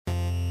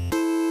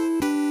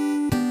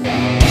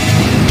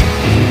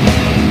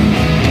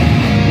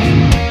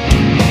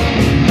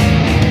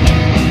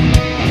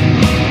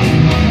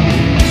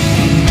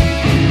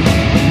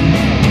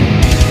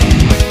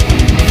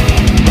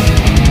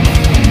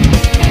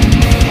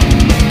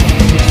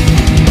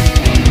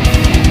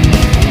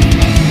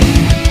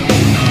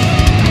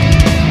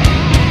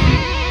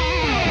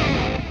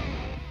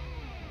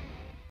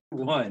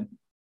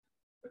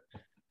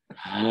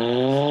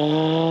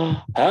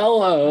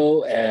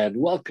Hello and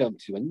welcome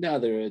to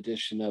another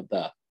edition of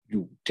the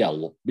You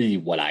Tell Me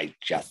What I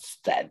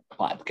Just Said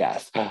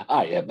podcast.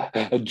 I am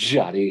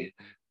Johnny,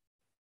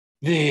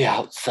 the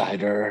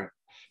outsider.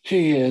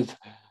 He is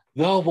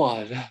the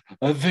one,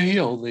 the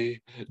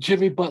only.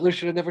 Jimmy Butler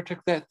should have never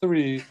took that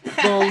three.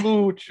 The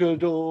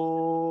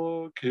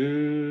Luchador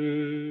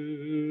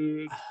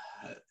Kid.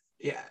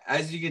 Yeah,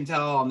 as you can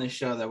tell on this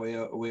show that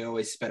we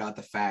always spit out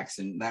the facts,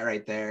 and that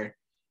right there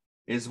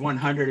is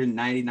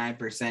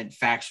 199%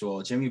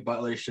 factual. Jimmy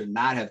Butler should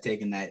not have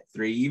taken that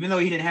three, even though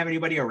he didn't have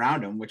anybody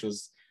around him, which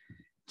was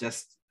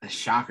just a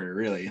shocker,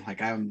 really.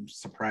 Like, I'm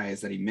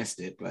surprised that he missed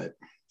it, but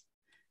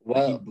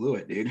he blew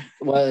it, dude.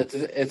 Well,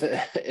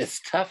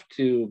 it's tough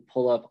to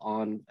pull up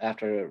on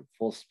after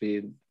full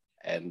speed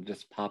and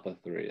just pop a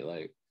three.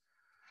 Like,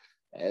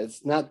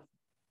 it's not.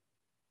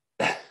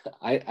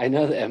 I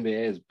know the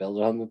NBA is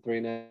built on the three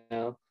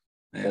now,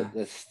 but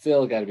it's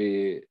still got to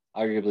be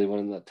arguably one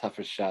of the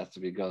toughest shots to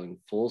be going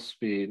full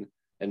speed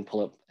and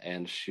pull up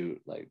and shoot.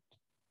 Like,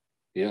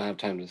 you don't have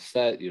time to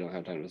set, you don't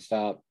have time to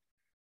stop.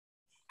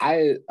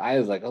 I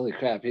was like, holy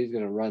crap, he's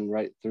gonna run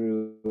right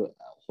through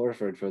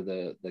Horford for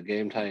the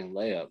game tying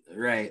layup.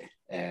 Right.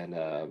 And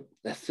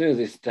as soon as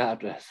he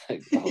stopped, I was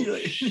like, oh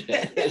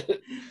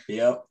shit.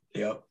 Yep.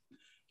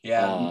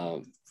 Yeah.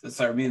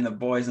 So me and the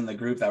boys in the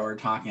group that were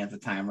talking at the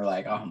time were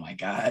like, oh my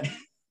God.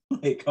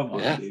 Like, come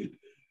on, dude.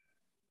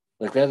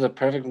 Like, that's a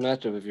perfect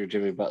matchup if you're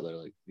Jimmy Butler.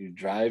 Like, you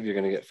drive, you're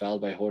going to get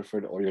fouled by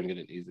Horford, or you're going to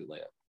get an easy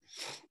layup.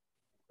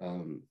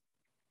 And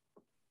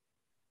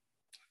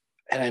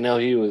I know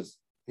he was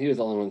the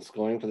only one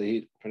scoring for the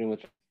Heat pretty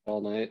much all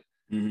night.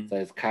 Mm-hmm.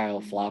 Besides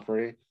Kyle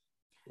Floppery,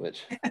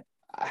 which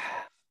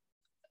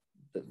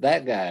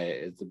that guy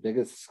is the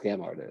biggest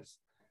scam artist.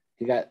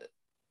 He got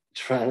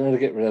trying to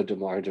get rid of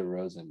DeMar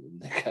DeRozan,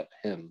 and they kept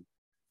him.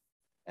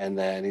 And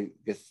then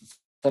he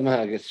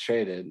somehow gets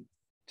traded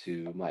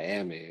to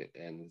Miami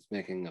and is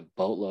making a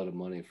boatload of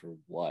money for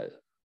what?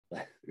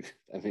 Like,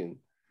 I mean,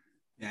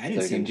 I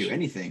didn't see him do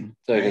anything.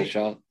 So he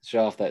can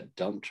show off that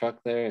dump truck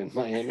there in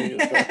Miami.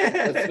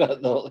 That's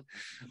about the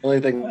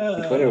only thing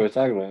Twitter was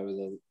talking about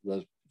was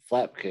those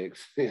flap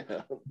cakes. You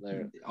know,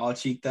 they're all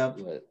cheeked up.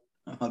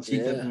 All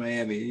cheeked up in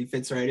Miami. He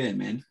fits right in,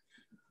 man.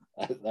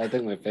 I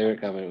think my favorite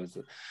comment was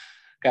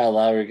Kyle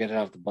Lowry getting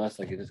off the bus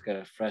like he just got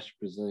a fresh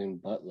Brazilian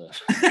butt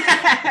lift.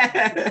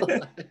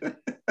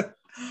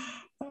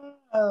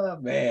 Oh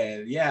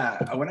man,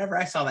 yeah. Whenever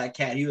I saw that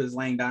cat, he was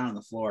laying down on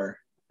the floor.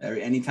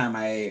 Anytime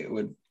I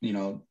would,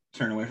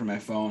 turn away from my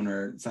phone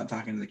or stop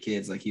talking to the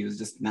kids, like, he was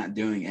just not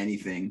doing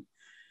anything.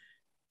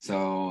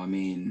 So, I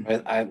mean,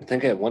 I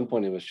think at one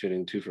point he was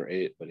shooting 2 for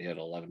 8, but he had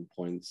 11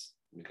 points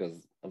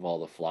because of all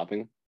the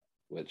flopping,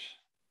 which,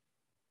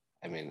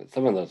 I mean,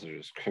 some of those are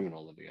just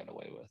criminal that he got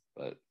away with.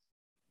 But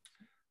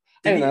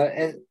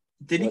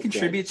did he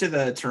contribute to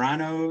the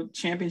Toronto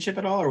championship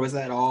at all, or was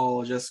that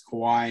all just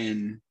Kawhi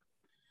and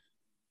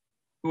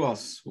who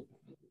else?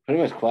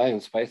 Pretty much Kawhi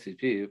and Spicy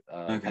P,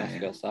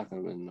 Pascal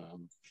Siakam, and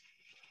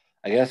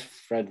I guess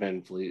Fred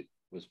VanVleet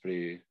was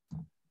pretty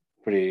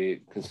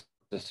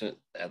consistent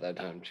at that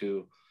time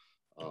too.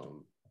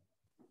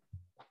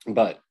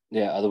 But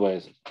yeah,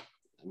 otherwise,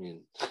 I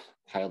mean,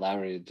 Kyle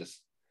Lowry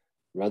just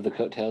rode the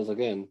coattails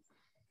again.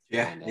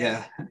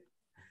 Yeah.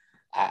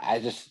 I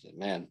just,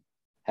 man,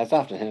 hats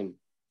off to him.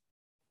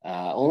 The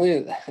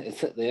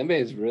NBA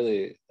is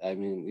really, I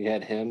mean, you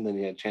had him, then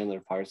you had Chandler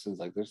Parsons.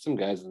 Like, there's some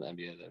guys in the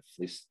NBA that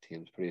fleece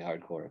teams pretty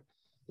hardcore,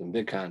 some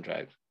big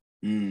contracts.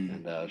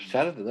 And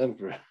shout out to them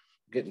for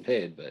getting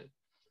paid. But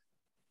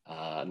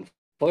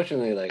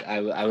unfortunately, like,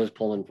 I was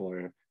pulling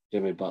for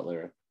Jimmy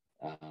Butler,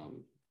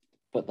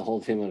 put the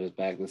whole team on his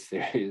back this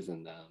series,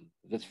 and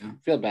just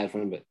feel bad for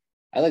him. But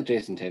I like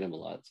Jason Tatum a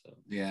lot. So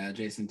yeah,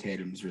 Jason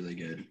Tatum's really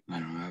good. I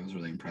don't know, I was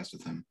really impressed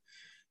with him.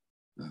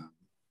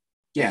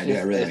 I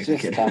really like the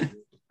kid. Tough.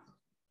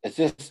 It's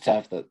just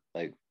tough that,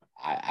 like,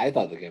 I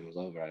thought the game was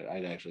over.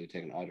 I'd actually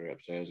taken Audrey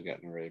upstairs and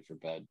gotten ready for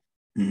bed.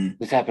 Mm-hmm.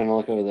 Just happened to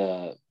look over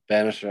the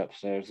banister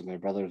upstairs, and my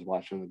brother was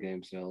watching the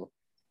game still.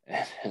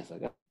 And it's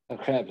like, oh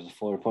crap, it's a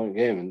 4-point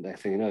game. And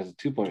next thing you know, it's a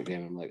 2-point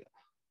game. I'm like,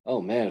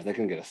 oh man, if they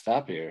can get a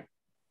stop here.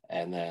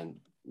 And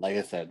then, like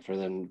I said, for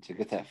them to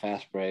get that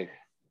fast break,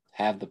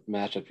 have the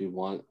matchup you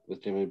want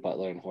with Jimmy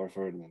Butler and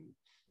Horford, and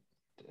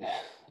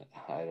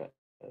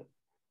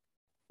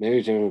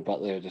maybe Jimmy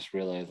Butler just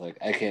realized, like,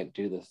 I can't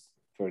do this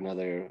for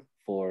another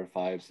 4,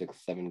 5, 6,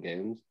 7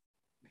 games,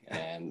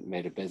 and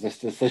made a business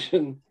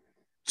decision.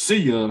 See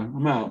ya,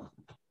 I'm out.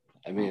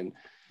 I mean,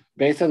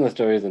 based on the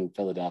stories in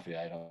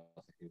Philadelphia, I don't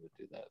think he would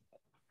do that.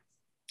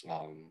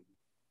 But,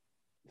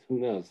 who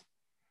knows?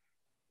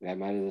 I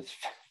might have just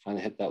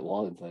finally hit that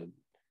wall and said,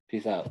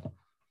 peace out.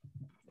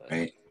 But,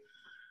 right.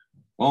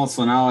 Well,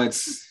 so now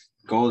it's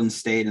Golden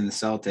State and the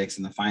Celtics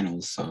in the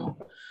finals. So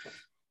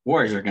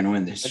Warriors are going to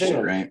win this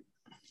shit, right?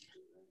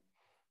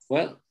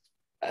 Well,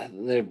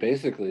 they're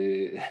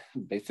basically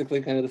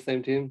kind of the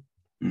same team.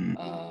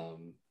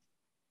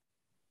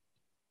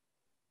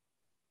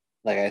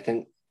 Like, I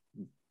think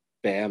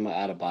Bam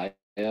Adebayo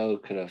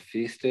could have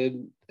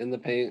feasted in the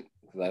paint,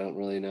 because I don't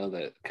really know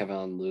that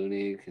Kevin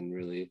Looney can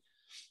really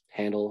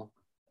handle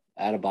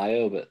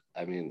Adebayo. But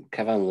I mean,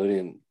 Kevin Looney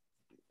and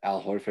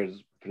Al Horford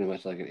is pretty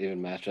much like an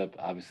even matchup.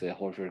 Obviously,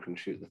 Horford can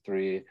shoot the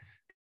three.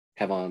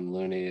 Kevin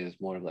Looney is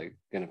more of like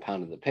going to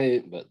pound in the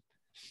paint, but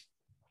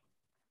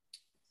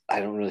I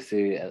don't really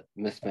see a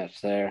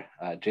mismatch there.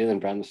 Jaylen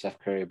Brown and Steph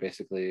Curry are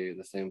basically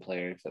the same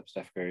player, except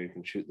Steph Curry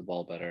can shoot the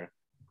ball better.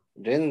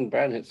 Jaylen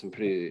Brown hit some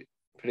pretty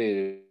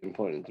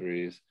important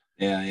threes.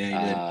 Yeah, he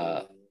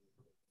did.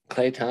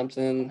 Klay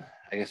Thompson,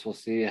 I guess we'll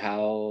see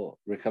how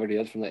recovered he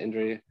is from the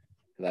injury,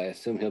 because I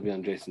assume he'll be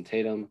on Jason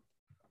Tatum.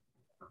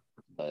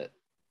 But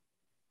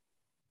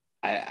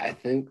I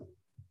think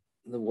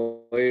the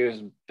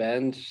Warriors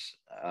bench,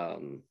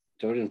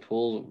 Jordan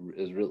Poole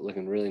is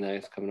looking really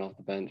nice coming off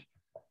the bench.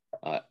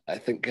 I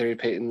think Gary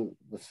Payton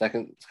II is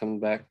coming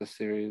back this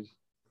series.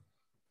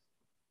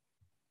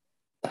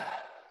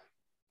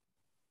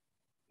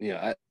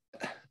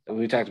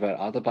 We talked about it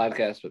on the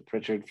podcast, but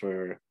Pritchard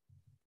for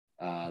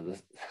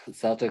the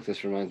Celtics,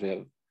 this reminds me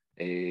of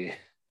a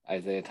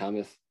Isaiah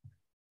Thomas,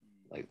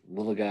 like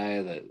little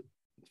guy that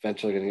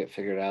eventually going to get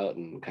figured out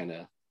and kind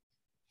of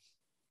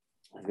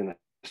is going to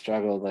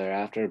struggle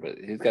thereafter. But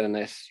he's got a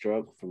nice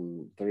stroke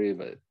from three,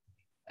 but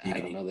I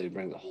don't know that he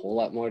brings a whole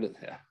lot more to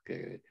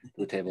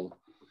the table.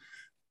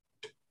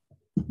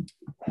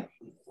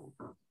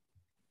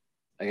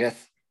 I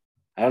guess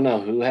I don't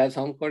know who has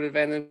home court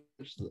advantage.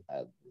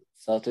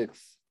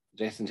 Celtics,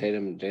 Jason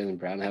Tatum and Jaylen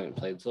Brown haven't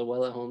played so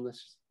well at home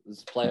this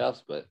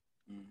playoffs, but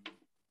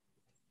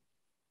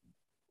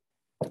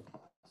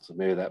so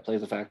maybe that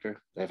plays a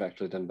factor. They've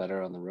actually done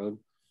better on the road,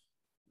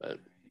 but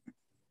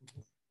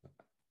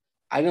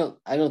I don't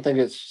think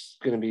it's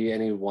going to be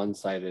any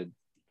one-sided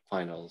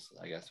finals.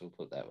 I guess we'll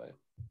put it that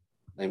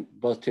way.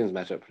 Both teams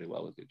match up pretty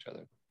well with each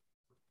other.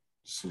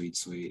 Sweet.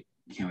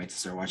 Can't wait to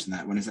start watching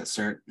that. When does that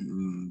start?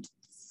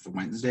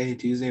 Wednesday,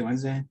 Tuesday,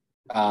 Wednesday?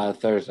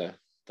 Thursday.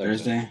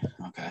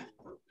 Okay.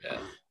 Yeah.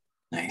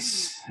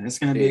 Nice. That's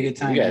gonna be a good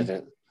time.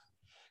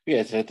 You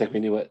guys didn't think we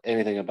knew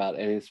anything about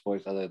any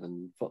sports other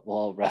than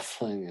football,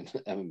 wrestling, and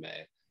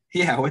MMA.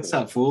 Yeah, what's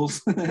up,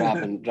 fools?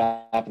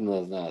 dropping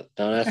those nuts.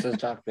 Don't ask us to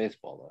talk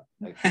baseball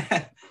though. Like,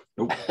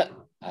 nope.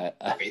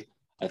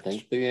 I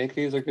think the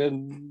Yankees are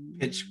good.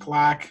 Pitch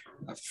clock.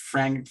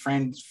 Franco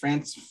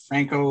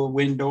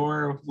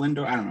Lindor.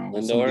 I don't know.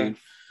 Lindor.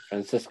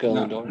 Francisco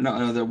Lindor.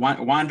 No, the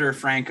Wander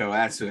Franco.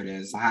 That's who it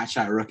is. The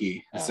hotshot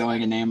rookie. That's the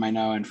only name I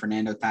know. And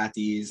Fernando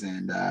Tatis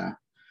and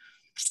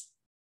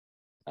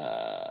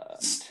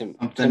Tim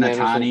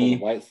Natani.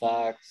 White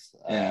Sox.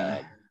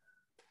 Yeah.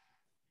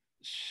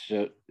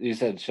 You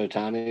said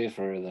Shotani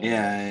for the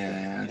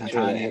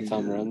Natani hits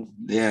home runs.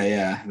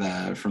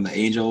 Yeah. From the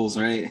Angels,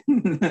 right?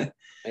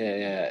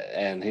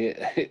 And he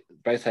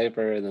Bryce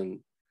Harper, and then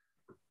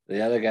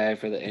the other guy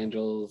for the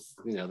Angels,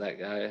 that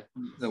guy.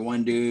 The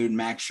one dude,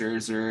 Max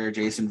Scherzer,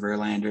 Jason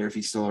Verlander, if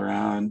he's still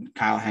around,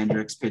 Kyle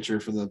Hendricks, pitcher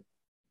for the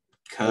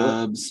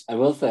Cubs. I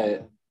will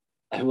say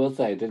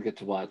I did get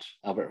to watch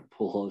Albert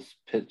Pujols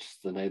pitch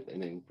the ninth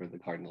inning for the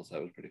Cardinals.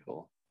 That was pretty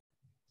cool.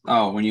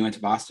 Oh, when you went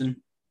to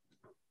Boston?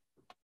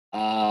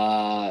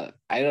 I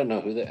don't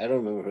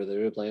remember who they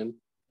were playing.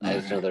 I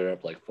just know they're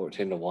up like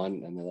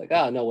 14-1, and they're like,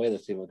 oh, no way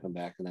this team will come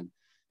back. And then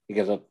he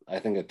gives up, I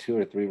think, a 2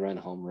 or 3 run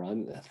home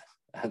run.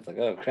 I was like,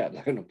 oh crap,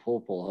 they're gonna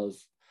pull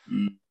Pujols.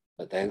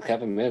 But they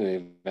kept him in, and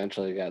he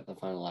eventually got the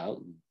final out.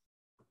 And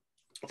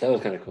that was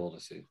kind of cool to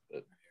see.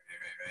 But,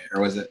 right.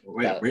 Or was it?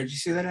 Where did you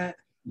see that at?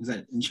 Was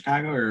that in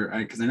Chicago, or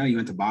because I know you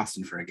went to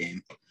Boston for a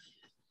game?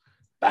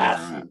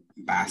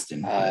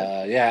 Boston.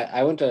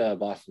 I went to a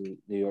Boston,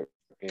 New York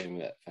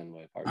game at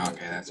Fenway Park.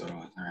 Okay, that's what it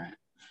was. All right.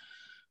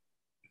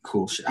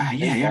 Cool. I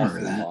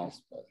remember that.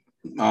 Lost,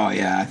 oh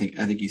yeah, I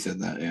think you said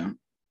that. Yeah.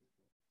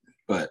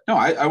 But no,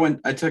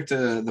 I took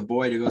the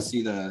boy to go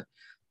see the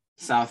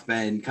South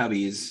Bend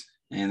Cubbies,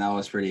 and that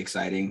was pretty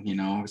exciting. We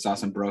saw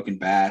some broken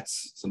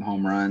bats, some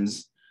home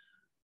runs.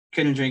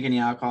 Couldn't drink any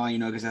alcohol,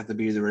 because I have to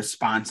be the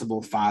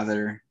responsible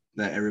father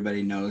that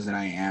everybody knows that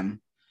I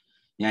am.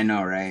 Yeah, I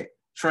know, right?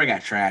 Troy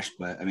got trashed,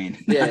 but I mean,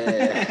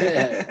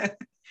 yeah.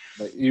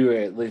 But you were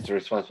at least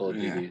responsible.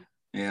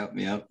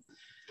 Yep.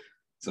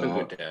 So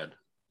good dad.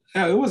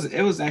 Yeah, it was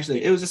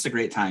just a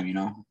great time.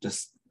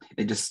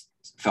 It just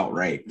felt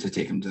right to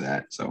take him to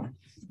that. So,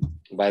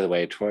 by the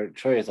way, Troy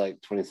is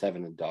like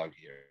 27 in dog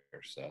year,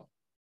 so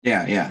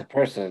yeah. As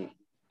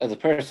a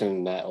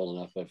person, not old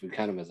enough, but if we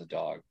count him as a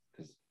dog,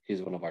 because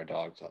he's one of our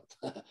dogs.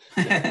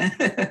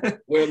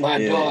 Where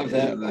my dogs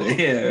at?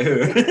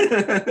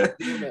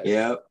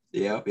 Yeah.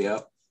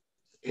 Yep.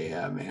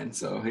 Yeah, man.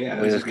 So yeah,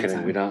 we're just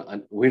kidding.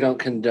 We don't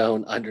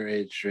condone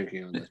underage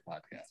drinking on this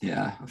podcast.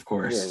 Yeah, of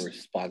course. We're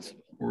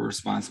responsible. We're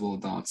responsible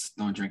adults.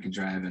 Don't drink and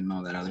drive and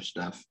all that other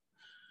stuff.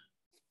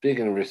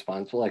 Speaking of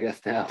responsible, I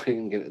guess now we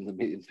can get in the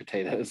meat and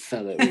potatoes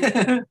so that we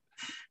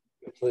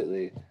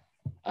completely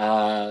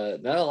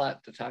not a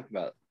lot to talk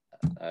about.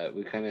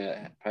 We kind of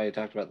probably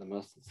talked about the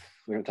most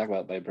we're going to talk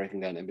about by breaking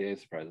down NBA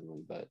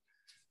surprisingly, but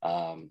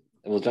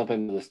we'll jump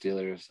into the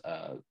Steelers.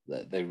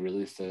 They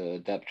released a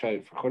depth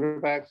chart for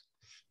quarterbacks.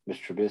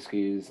 Mr.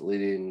 Trubisky's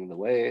leading the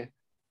way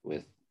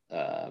with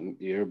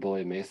your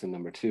boy Mason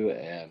number 2,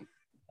 and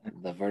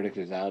the verdict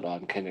is out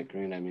on Kenny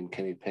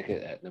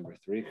Pickett at number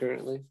 3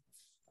 currently.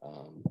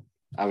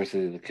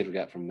 Obviously, the kid we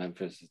got from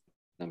Memphis is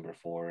number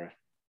 4, of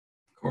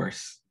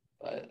course.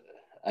 But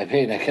I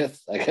mean, I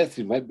guess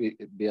he might be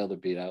able to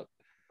beat out.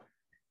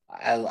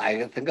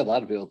 I think a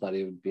lot of people thought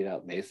he would beat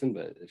out Mason,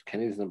 but if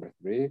Kenny's number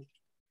 3,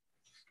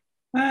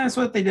 that's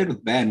what they did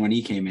with Ben when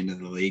he came into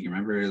the league.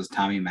 Remember, it was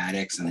Tommy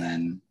Maddox, and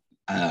then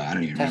I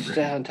don't even remember.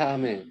 Touchdown,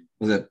 Tommy.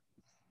 Was it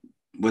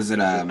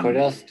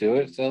Cordell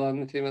Stewart still on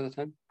the team at the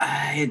time?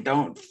 I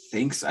don't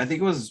think so. I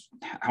think it was.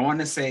 I want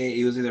to say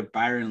it was either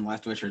Byron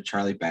Leftwich or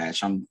Charlie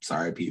Batch. I'm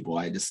sorry, people.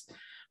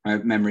 My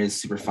memory is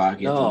super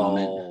foggy at the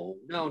moment.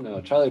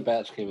 No. Charlie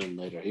Batch came in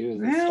later. He was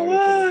started for the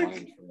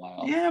Lions for a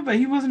while. Yeah, but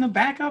he wasn't a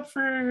backup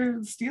for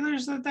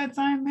Steelers at that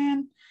time,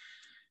 man.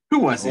 Who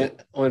was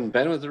it? When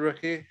Ben was a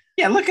rookie?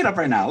 Yeah, look it up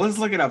right now. Let's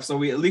look it up so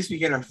we at least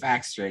get our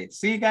facts straight.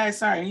 See, guys,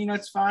 sorry,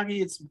 it's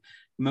foggy. It's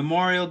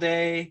Memorial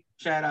Day.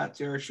 Shout out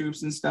to our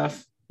troops and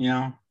stuff.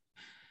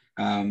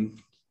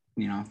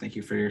 Thank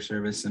you for your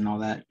service and all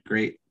that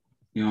great,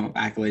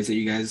 accolades that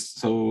you guys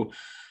so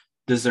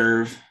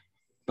deserve.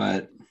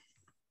 But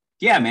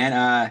yeah,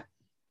 man.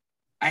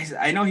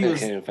 I know he was.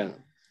 Can't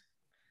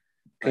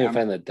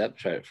find the depth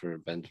chart for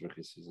Ben's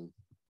rookie season.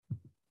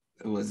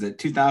 Was it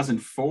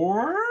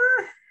 2004?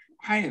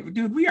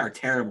 Dude, we are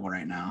terrible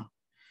right now.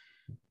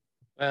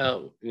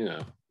 Well,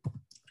 that's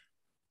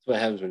what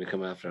happens when you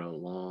come after a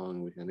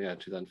long weekend. Yeah,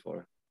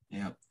 2004.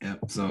 Yep.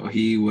 So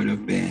he would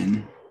have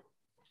been.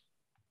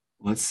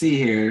 Let's see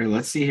here,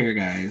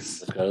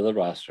 guys. Let's go to the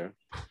roster.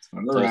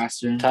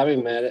 Roster. Tommy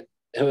Maddox.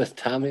 It was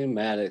Tommy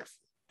Maddox,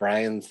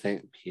 Brian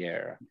St.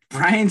 Pierre.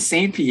 Brian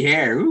St.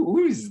 Pierre.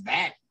 Who's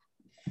that?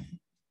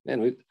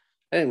 Man,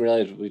 I didn't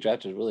realize we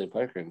drafted Willie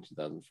Parker in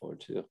 2004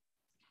 too.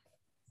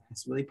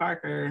 It's Willie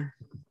Parker.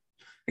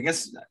 I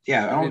guess.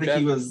 Yeah, I don't think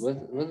he was. Was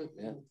it?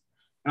 Yeah.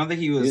 I don't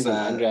think he was. He's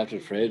an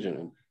undrafted free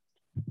agent.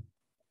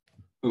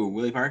 Who?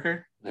 Willie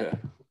Parker? Yeah.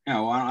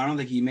 No, I don't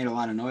think he made a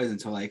lot of noise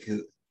until like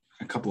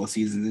a couple of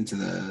seasons into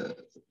the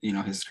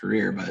his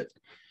career, but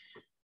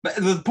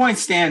the point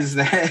stands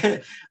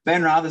that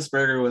Ben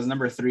Roethlisberger was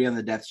number 3 on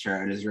the depth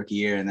chart his rookie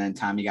year, and then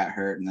Tommy got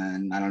hurt, and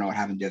then I don't know what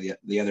happened to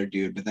the other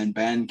dude, but then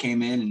Ben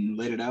came in and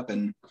lit it up,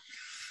 and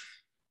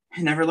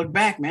he never looked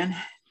back, man.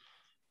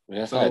 We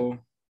also had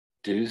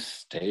Deuce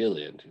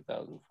Staley in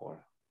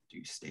 2004.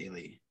 Deuce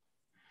Staley.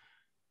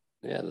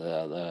 Yeah,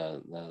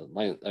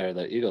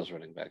 the Eagles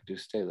running back,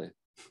 Deuce Staley.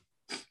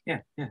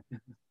 Yeah,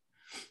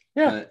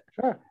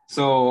 sure.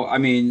 So, I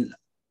mean,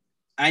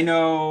 I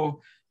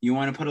know you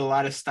want to put a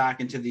lot of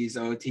stock into these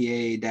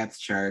OTA depth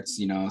charts,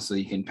 so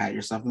you can pat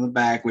yourself on the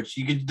back, which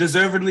you could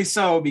deservedly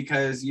so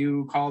because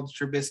you called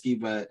Trubisky,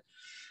 but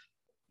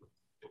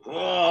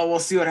we'll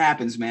see what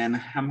happens,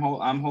 man. I'm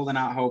holding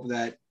out hope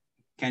that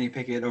Kenny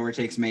Pickett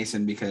overtakes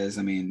Mason because,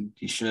 I mean,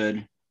 he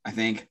should, I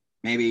think.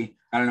 Maybe.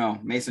 I don't know.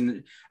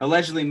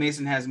 Allegedly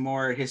Mason has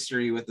more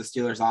history with the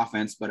Steelers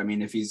offense, but I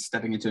mean, if he's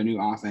stepping into a new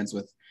offense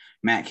with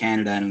Matt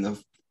Canada and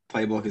the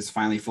playbook is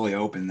finally fully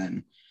open,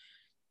 then,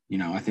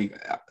 I think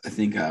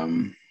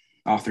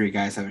all 3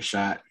 guys have a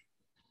shot,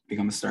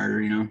 become a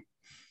starter,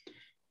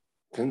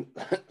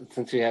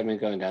 Since you had me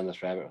going down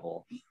this rabbit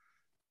hole,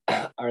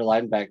 our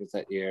linebackers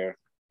that year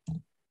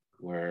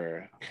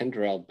were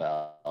Kendrell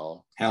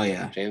Bell. Hell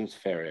yeah. James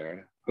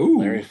Ferrier. Ooh.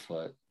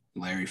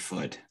 Larry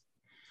Foote.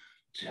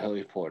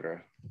 Joey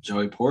Porter,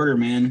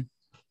 man.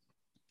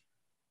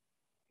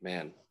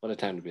 Man, what a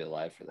time to be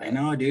alive for that. I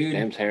know, dude.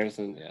 James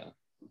Harrison, yeah.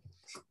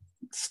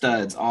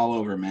 Studs all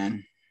over,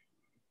 man.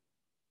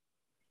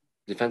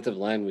 Defensive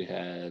line, we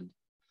had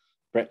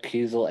Brett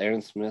Kiesel,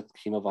 Aaron Smith,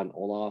 Kimo von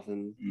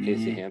Olhoffen,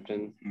 Casey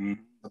Hampton.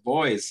 The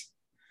boys.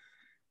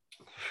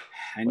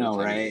 I know,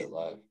 right?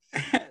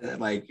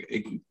 Like,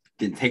 it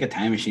can take a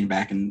time machine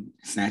back and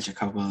snatch a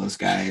couple of those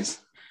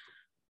guys.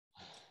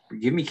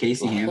 Give me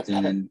Casey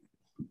Hampton and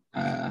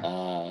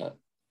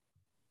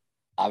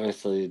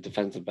obviously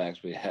defensive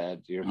backs we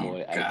had your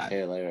boy Ike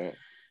Taylor,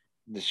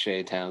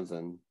 Deshae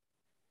Townsend.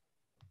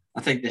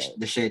 I'll take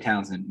Deshae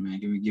Townsend, man.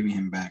 Give me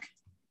him back.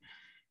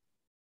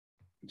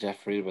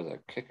 Jeff Reed was a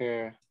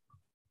kicker.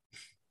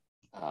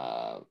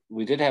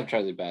 We did have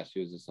Charlie Bass. He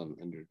was just on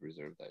injured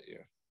reserve that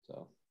year,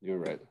 so you're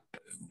right.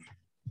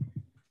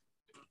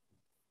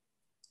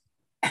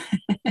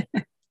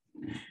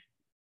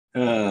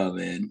 Oh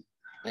man,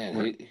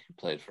 he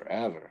played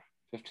forever.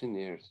 15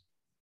 years.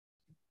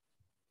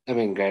 I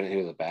mean, granted, he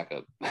was a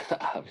backup,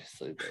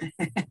 obviously.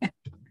 But...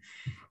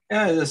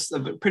 Yeah, just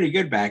a pretty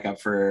good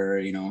backup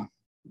for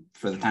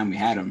for the time we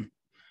had him.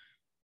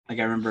 Like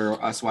I remember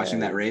us watching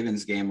that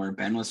Ravens game where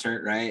Ben was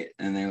hurt, right?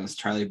 And there was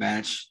Charlie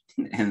Batch,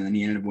 and then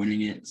he ended up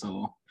winning it.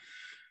 So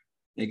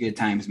yeah, good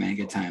times, man.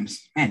 Good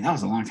times. Man, that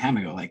was a long time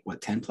ago. Like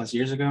what, 10 plus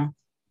years ago?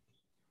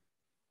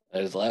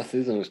 His last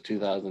season was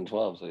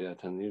 2012, so yeah,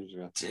 10 years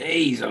ago.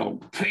 Jeez, oh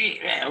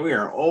man, we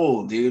are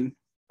old, dude.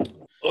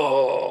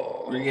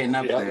 Oh, we're getting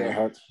up there. That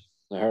hurts.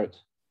 That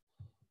hurts.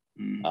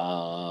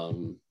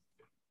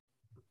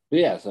 But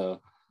yeah,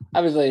 so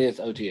obviously it's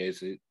OTA,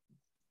 so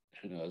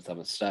who knows how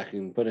much stock you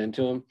can put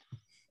into him.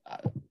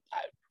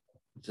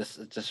 It's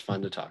just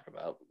fun to talk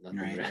about.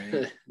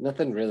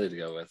 Nothing really to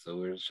go with. So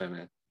we're just trying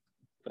to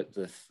put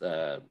this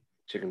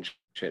chicken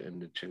shit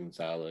into chicken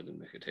salad and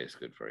make it taste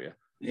good for you.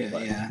 Yeah,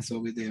 that's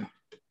what we do.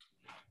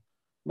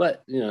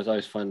 But it's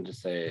always fun to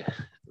say,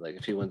 like,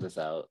 if he wins this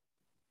out,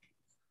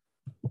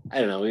 I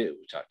don't know. We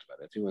talked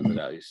about it. If he wins it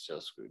out, he's still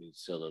screwed. He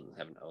still doesn't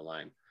have an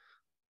O-line.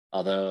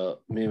 Although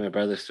me and my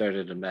brother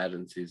started a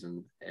Madden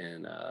season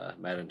in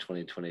Madden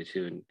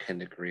 2022, and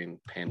Kendrick Green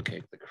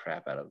pancaked the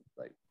crap out of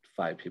like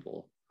 5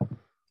 people.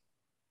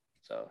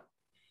 So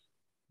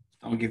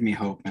don't give me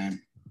hope,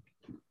 man.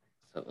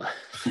 So,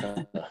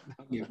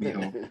 don't give me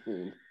hope.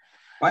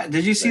 What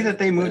did you see that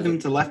they moved him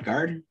to left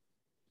guard,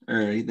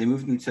 or they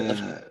moved him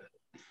to?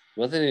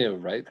 Wasn't he a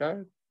right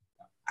guard?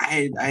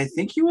 I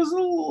think he was a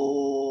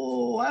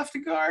left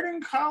guard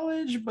in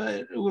college,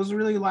 but it was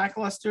really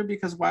lackluster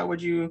because why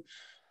would you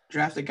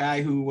draft a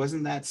guy who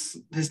wasn't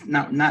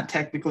not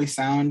technically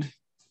sound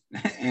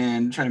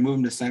and try to move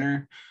him to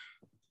center?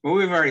 Well,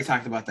 we've already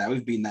talked about that.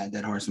 We've beaten that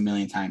dead horse a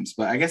million times,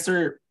 but I guess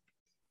they're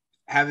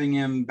having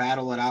him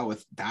battle it out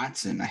with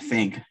Dotson, I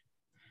think,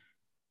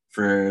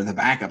 for the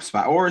backup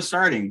spot or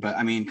starting. But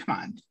I mean,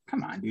 come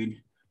on,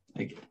 dude.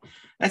 Like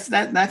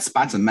that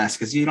spot's a mess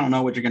because you don't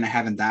know what you're going to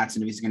have in Dotson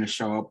if he's going to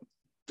show up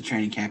the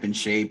training camp in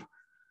shape,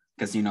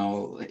 because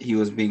he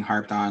was being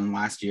harped on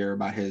last year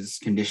about his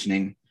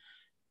conditioning,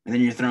 and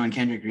then you're throwing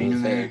Kendrick Green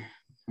in there.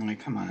 I'm like,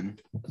 come on.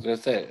 I was going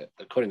to say,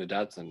 according to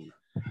Dotson,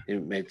 he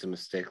made some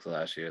mistakes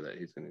last year that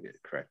he's going to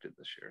get corrected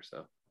this year.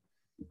 So,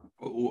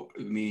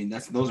 I mean,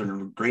 those are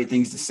great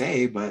things to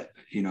say, but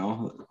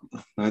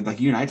like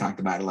you and I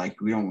talked about it,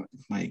 like we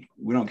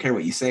don't care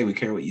what you say, we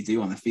care what you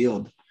do on the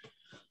field.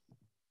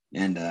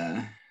 And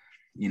I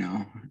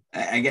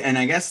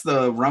guess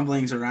the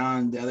rumblings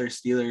around the other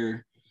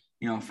Steeler,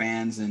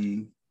 fans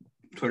and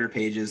Twitter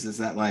pages is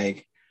that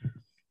like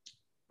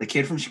the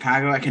kid from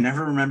Chicago, I can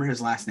never remember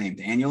his last name,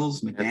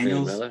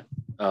 McDaniels.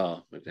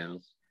 Oh,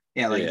 McDaniels.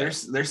 Yeah,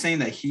 they're saying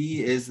that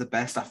he is the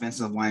best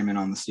offensive lineman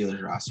on the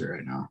Steelers roster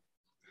right now.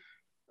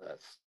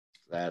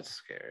 That's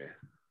scary.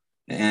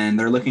 And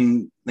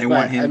they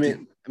want him. I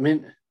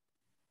mean,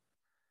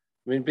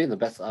 being the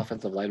best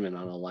offensive lineman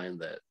on a line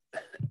that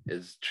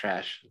is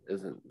trash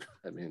isn't.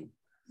 I mean,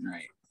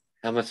 right?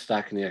 How much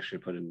stock can you actually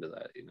put into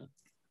that?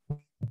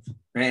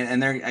 Right,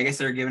 and I guess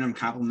they're giving him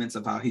compliments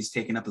of how he's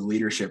taken up the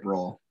leadership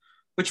role,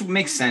 which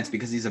makes sense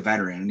because he's a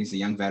veteran and he's a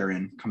young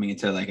veteran coming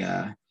into like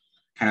a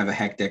kind of a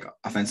hectic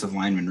offensive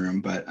lineman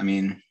room. But I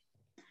mean,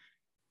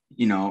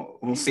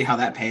 we'll see how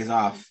that pays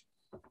off.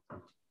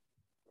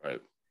 Right.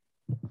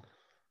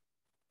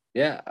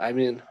 Yeah, I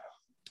mean,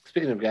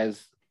 speaking of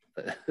guys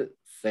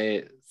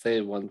say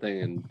one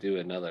thing and do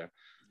another.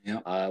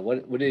 Yeah.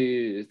 What do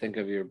you think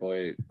of your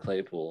boy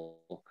Claypool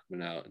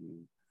coming out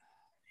and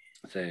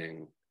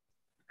saying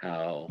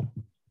how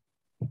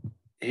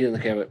he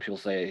doesn't care what people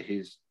say,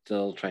 he's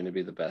still trying to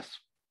be the best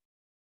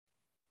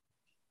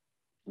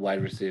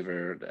wide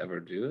receiver to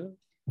ever do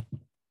it?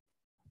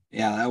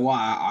 Yeah,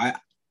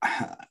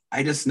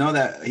 I just know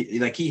that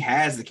he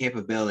has the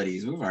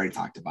capabilities. We've already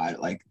talked about it.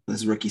 Like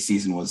this rookie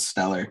season was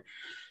stellar.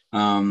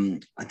 I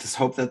just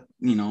hope that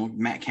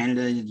Matt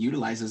Canada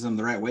utilizes him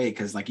the right way,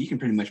 because like you can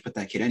pretty much put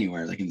that kid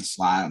anywhere, like in the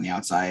slot, on the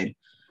outside.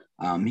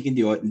 He can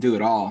do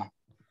it all,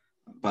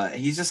 but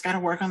he's just got to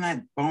work on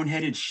that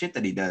boneheaded shit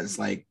that he does,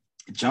 like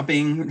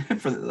jumping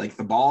for like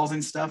the balls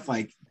and stuff.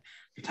 Like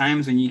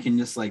times when you can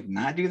just like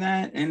not do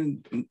that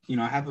and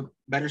have a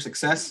better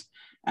success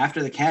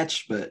after the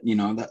catch. But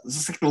that's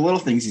just like the little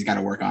things he's got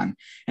to work on,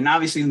 and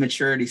obviously the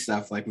maturity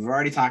stuff. Like we've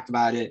already talked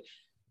about it.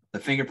 The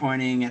finger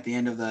pointing at the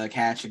end of the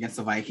catch against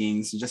the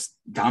Vikings, just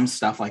dumb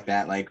stuff like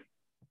that, like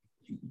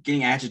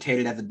getting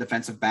agitated at the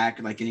defensive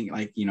back, like getting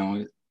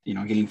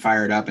getting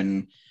fired up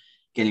and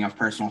getting a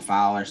personal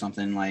foul or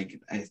something.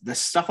 Like the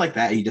stuff like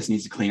that, he just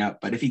needs to clean up.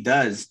 But if he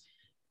does,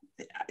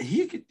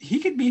 he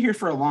could be here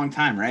for a long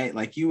time, right?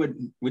 Like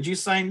would you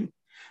sign?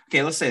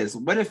 Okay, let's say this.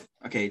 What if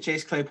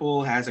Chase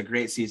Claypool has a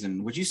great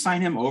season? Would you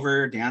sign him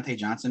over Deontay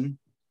Johnson?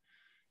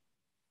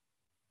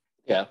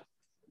 Yeah.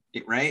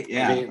 Right.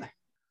 Yeah.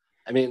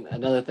 I mean,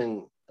 another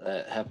thing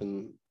that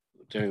happened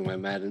during my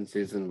Madden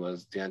season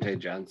was Deontay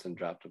Johnson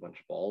dropped a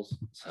bunch of balls.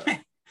 So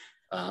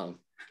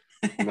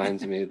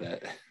reminds me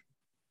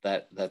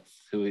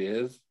that's who he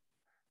is.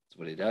 It's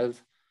what he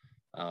does.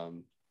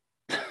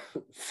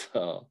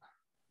 So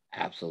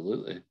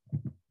absolutely.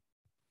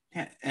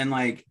 Yeah, and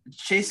like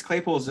Chase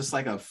Claypool is just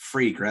like a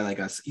freak, right? Like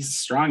he's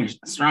strong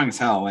as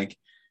hell. Like,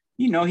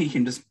 he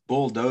can just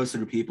bulldoze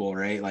through people,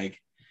 right? Like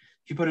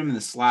if you put him in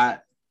the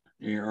slot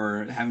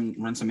or have him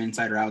run some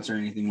inside routes or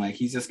anything, like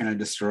he's just gonna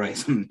destroy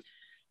some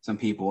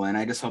people. And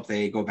I just hope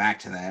they go back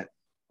to that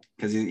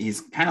because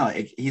he's kind of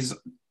like he's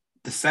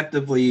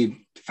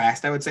deceptively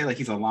fast. I would say like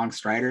he's a long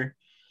strider,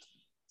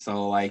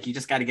 so like you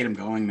just got to get him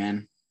going,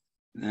 man.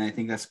 And I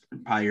think that's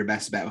probably your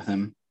best bet with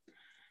him.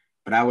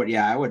 But I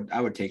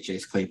would take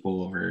Chase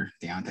Claypool over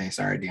Deontay.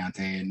 Sorry,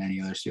 Deontay and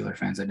any other Steeler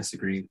fans. I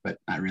disagree, but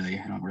not really.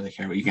 I don't really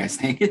care what you guys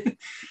think.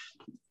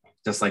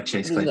 Just like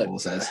Chase Claypool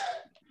says.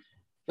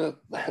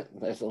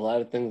 There's a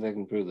lot of things they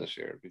can prove this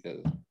year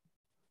because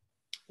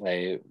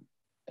I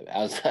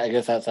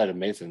guess outside of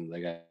Mason,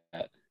 they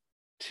got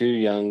two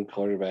young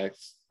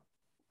quarterbacks.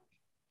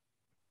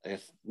 I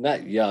guess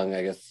not young,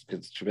 I guess,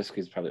 because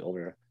Trubisky's probably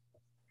older.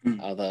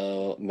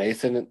 Although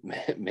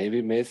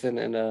maybe Mason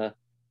and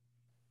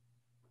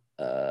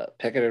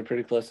Pickett are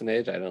pretty close in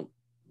age. I don't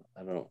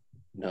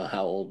know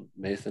how old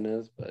Mason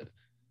is, but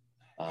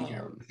I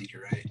think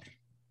you're right.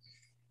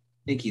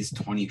 I think he's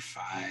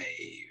 25,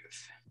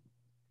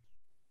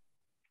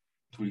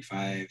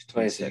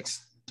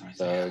 26.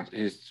 So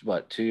he's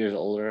what, 2 years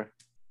older?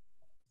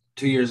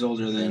 2 years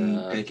older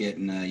than Pickett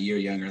and a year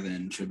younger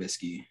than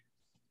Trubisky.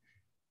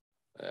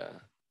 Yeah,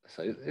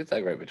 so it's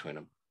like right between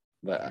them.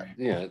 But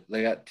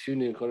they got two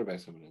new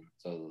quarterbacks coming in,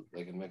 so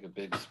they can make a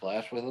big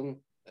splash with them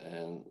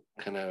and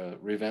kind of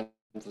revamp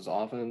this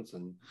offense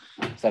and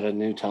set a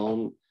new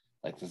tone.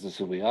 Like, this is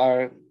who we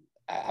are.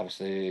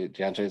 Obviously,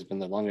 Deontay's been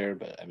there longer,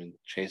 but I mean,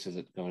 Chase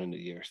is going into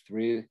year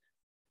 3,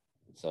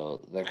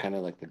 so they're kind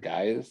of like the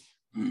guys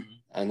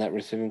on that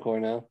receiving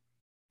core now.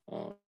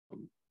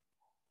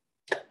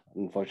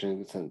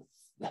 Unfortunately, since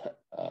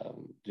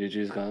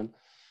Juju's gone,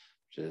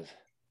 which is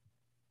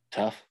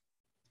tough,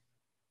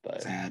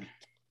 but sad.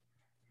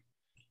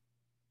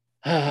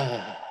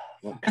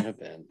 What could have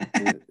been?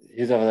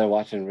 He's over there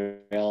watching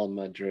Real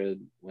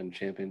Madrid win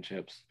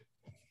championships.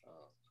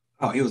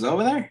 Oh, he was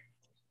over there?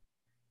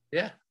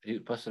 Yeah, he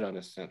posted on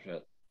his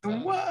Snapchat.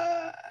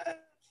 What?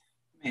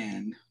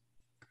 Man.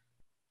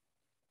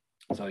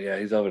 So, yeah,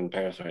 he's over in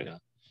Paris right now.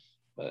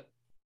 But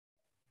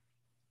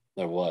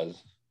there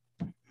was.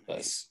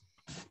 But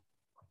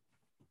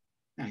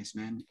nice,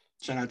 man.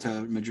 Shout out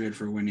to Madrid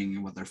for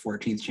winning, their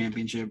 14th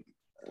championship?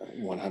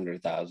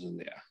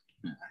 100,000,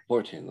 yeah.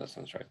 14, that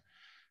sounds right.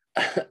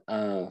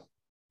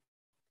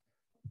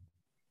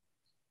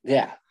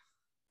 Yeah,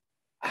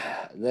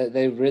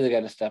 they really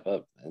got to step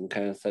up and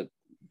kind of set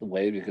the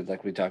way because,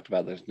 like we talked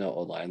about, there's no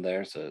O-line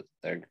there, so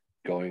they're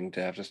going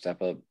to have to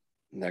step up.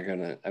 And they're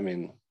gonna. I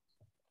mean,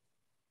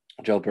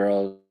 Joe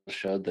Burrow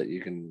showed that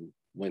you can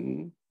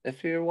win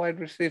if your wide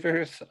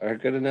receivers are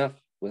good enough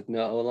with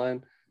no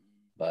O-line,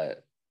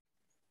 but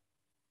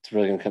it's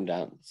really gonna come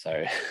down.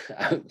 Sorry,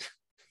 I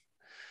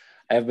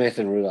have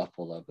Mason Rudolph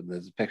pulled up, and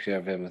there's a picture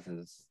of him with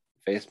his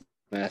face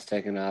mask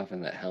taken off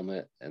and that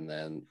helmet, and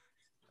then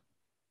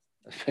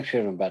a picture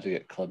of him about to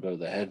get clubbed over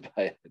the head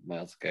by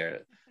Myles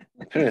Garrett.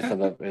 Pretty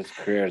sum up his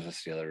career as a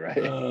Steeler, right?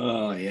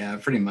 Oh yeah,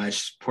 pretty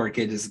much. Poor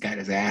kid just got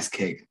his ass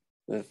kicked.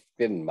 It's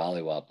getting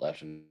mollywopped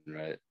left and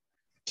right.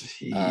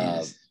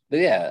 But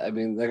yeah, I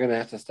mean, they're gonna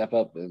have to step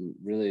up and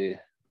really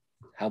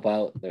help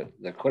out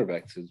their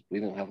quarterbacks because we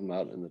don't have them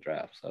out in the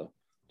draft. So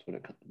that's what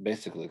it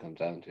basically comes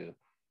down to.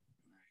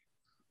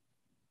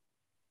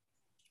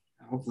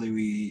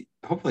 Hopefully,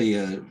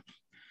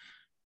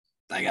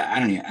 like I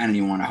don't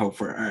even want to hope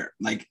for, or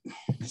like,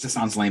 it just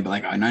sounds lame, but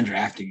like an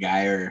undrafted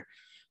guy, or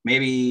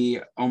maybe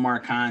Omar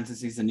Khan,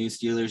 since he's the new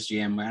Steelers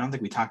GM. I don't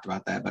think we talked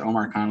about that, but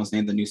Omar Khan was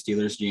named the new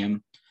Steelers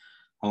GM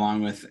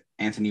along with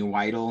Anthony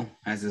Weidel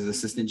as his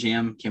assistant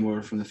GM, came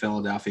over from the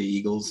Philadelphia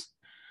Eagles.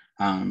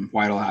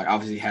 Weidel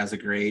obviously has a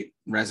great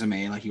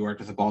resume. Like, he worked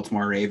with the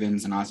Baltimore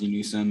Ravens and Ozzie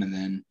Newsome, and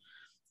then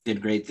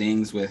did great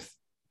things with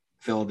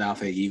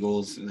Philadelphia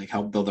Eagles, like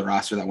helped build a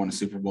roster that won a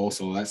Super Bowl.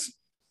 So that's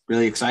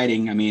really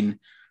exciting. I mean,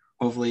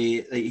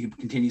 hopefully he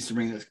continues to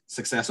bring the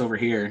success over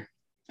here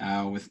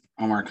with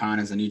Omar Khan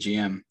as a new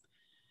GM.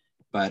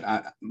 But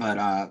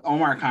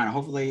Omar Khan,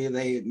 hopefully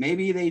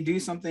they do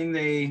something.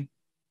 They,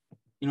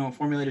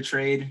 formulate a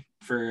trade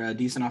for a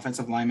decent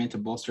offensive lineman to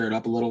bolster it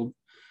up a little.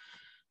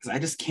 Because I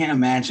just can't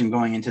imagine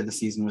going into the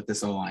season with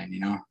this O-line,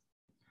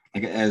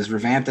 like as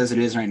revamped as it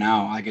is right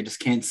now. Like, I just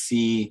can't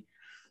see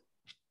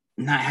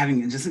not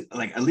having just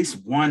like at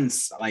least one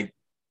like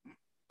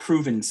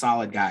proven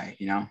solid guy,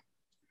 Yeah.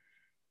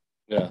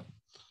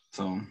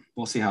 So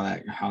we'll see how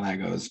that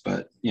goes.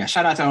 But yeah,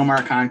 shout out to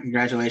Omar Khan.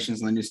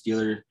 Congratulations on the new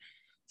Steeler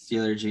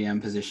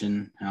GM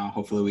position.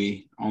 Hopefully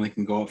we only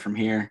can go up from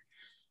here.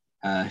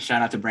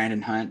 Shout out to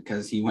Brandon Hunt,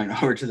 because he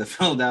went over to the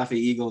Philadelphia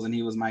Eagles and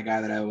he was my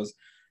guy that I was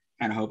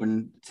kind of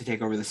hoping to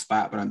take over the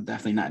spot, but I'm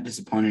definitely not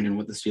disappointed in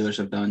what the Steelers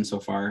have done so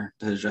far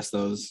to address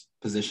those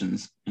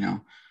positions.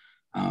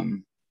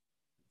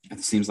 It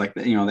seems like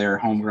they're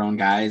homegrown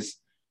guys.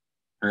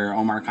 Or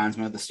Omar Khan's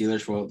been with the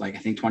Steelers for I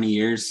think 20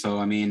 years. So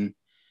I mean,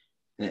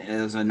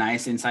 it was a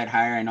nice inside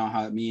hire. I know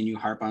how me and you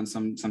harp on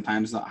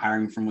sometimes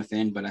hiring from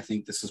within, but I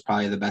think this was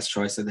probably the best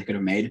choice that they could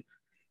have made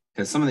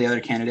because some of the other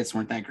candidates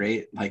weren't that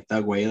great, like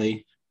Doug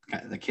Whaley,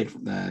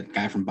 the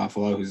guy from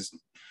Buffalo, who's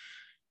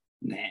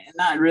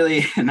not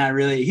really.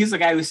 He's the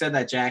guy who said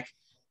that Jack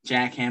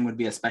Ham would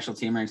be a special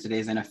teamer in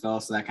today's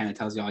NFL. So that kind of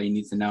tells you all you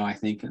need to know, I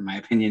think, in my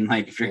opinion.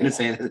 Like if you're going to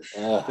say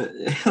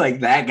that,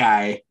 like that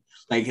guy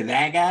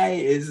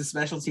is a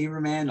special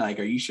teamer, man. Like,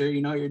 are you sure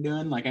you know what you're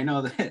doing? Like, I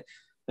know that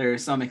there are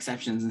some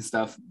exceptions and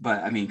stuff,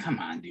 but I mean, come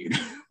on, dude.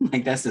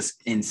 Like that's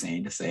just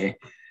insane to say.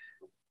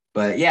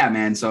 But yeah,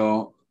 man.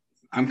 So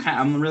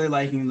I'm really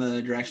liking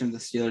the direction the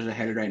Steelers are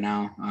headed right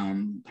now.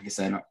 Like I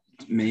said,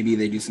 maybe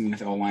they do something with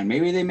the O-line.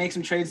 Maybe they make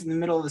some trades in the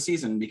middle of the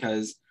season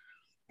because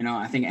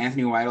I think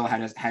Anthony Weidl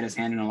had his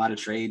hand in a lot of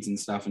trades and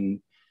stuff,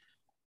 and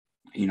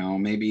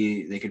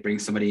maybe they could bring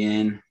somebody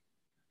in.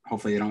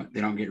 Hopefully they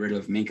don't get rid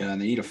of Minka,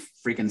 and they need to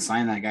freaking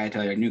sign that guy to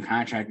a new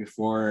contract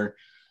before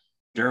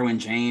Derwin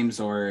James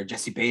or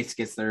Jesse Bates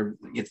gets their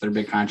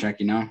big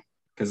contract.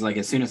 Because like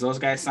as soon as those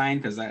guys sign,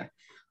 because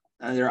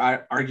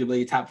they're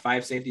arguably top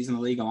 5 safeties in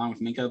the league along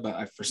with Minka,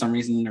 but for some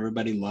reason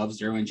everybody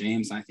loves Derwin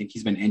James. I think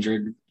he's been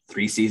injured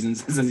 3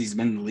 seasons since he's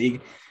been in the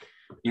league.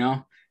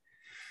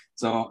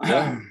 So.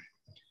 Yeah.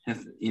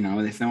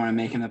 If they want to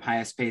make him the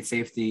highest paid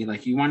safety,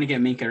 like you want to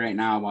get Minka right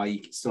now while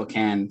you still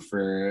can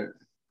for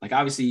like,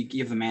 obviously you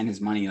give the man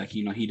his money, like,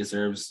 he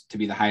deserves to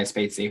be the highest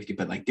paid safety,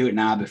 but like do it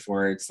now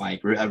before it's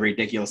like a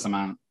ridiculous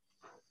amount.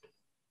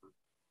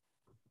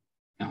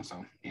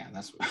 So yeah,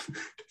 that's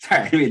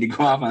sorry, I didn't mean to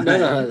go off on that.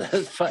 No,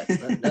 that's fine.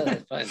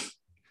 That's fine.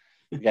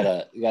 You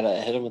gotta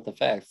hit him with the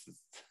facts.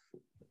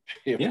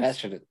 You're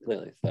passionate,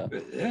 clearly. So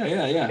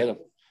yeah.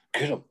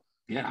 Get him.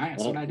 Yeah,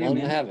 that's what I do, man.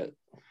 Man. Have it.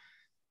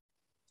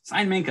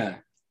 Sign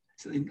Minka.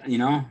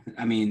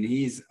 I mean,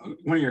 he's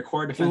one of your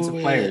core defensive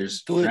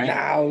players. Do it right?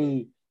 now.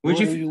 Would what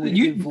are you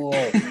waiting for?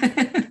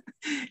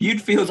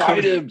 You'd feel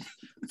Sign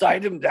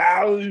him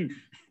down.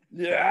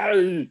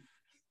 Yeah.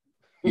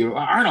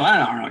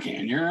 Arnold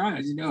can.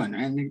 What's he doing,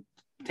 man? You're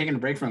taking a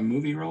break from a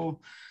movie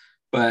role.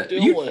 But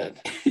son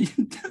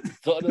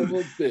of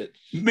a bitch.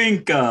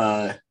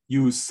 Minka,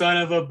 you son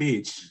of a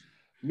bitch.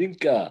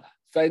 Minka,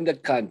 sign the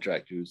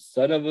contract, you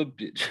son of a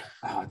bitch.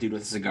 Oh, dude,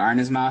 with a cigar in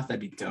his mouth,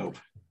 that'd be dope.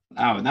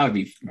 Oh, that would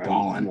be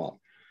balling.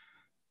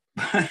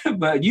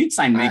 But you'd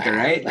sign Minka,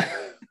 right?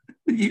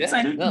 You'd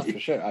sign him? No, for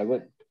sure. I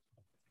would.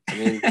 I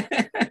mean,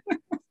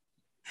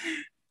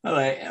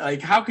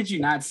 like how could you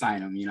not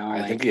sign him?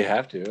 I think you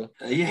have to.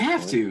 You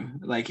have to.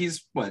 Like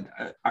he's what?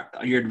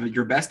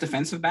 Your best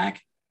defensive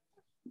back?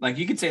 Like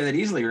you could say that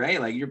easily,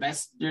 right? Like you're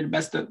the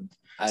best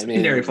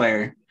secondary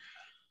player.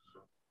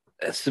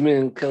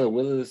 Assuming Killer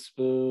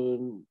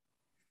Witherspoon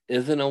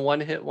isn't a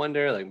one-hit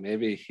wonder, like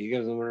maybe he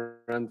gives him a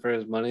run for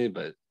his money,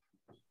 but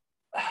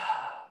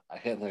I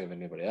can't think of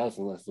anybody else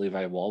unless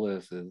Levi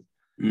Wallace is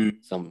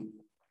some,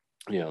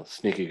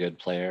 sneaky good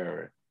player,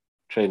 or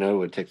Trey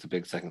Norwood takes a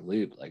big second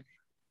leap. Like,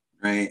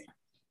 right.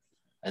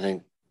 I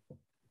think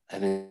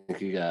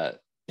you got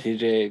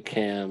TJ,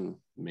 Cam,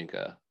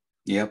 Minka.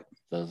 Yep.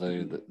 Those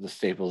are the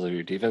staples of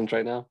your defense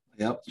right now.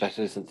 Yep.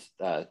 Especially since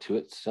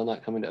Tuitt's still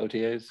not coming to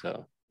OTAs.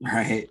 So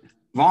right,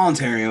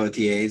 voluntary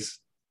OTAs.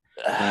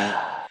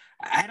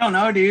 I don't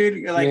know,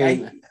 dude.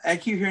 Like I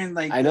keep hearing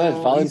like I know it's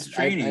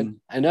voluntary.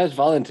 I know it's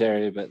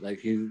voluntary, but like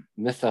he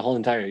missed the whole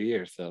entire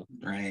year. So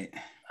right.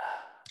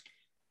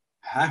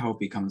 I hope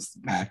he comes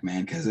back,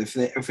 man. Because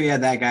if we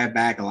had that guy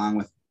back along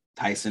with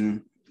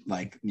Tyson,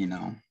 like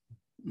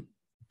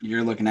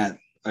you're looking at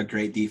a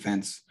great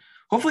defense.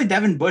 Hopefully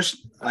Devin Bush,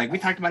 like we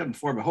talked about it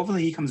before, but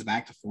hopefully he comes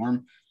back to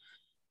form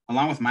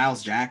along with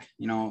Miles Jack.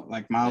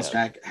 Like Miles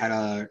Jack had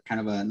a kind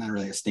of a, not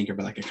really a stinker,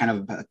 but like a kind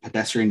of a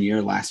pedestrian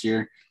year last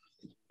year.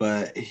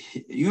 But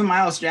even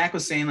Miles Jack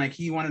was saying like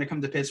he wanted to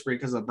come to Pittsburgh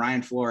because of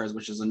Brian Flores,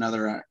 which is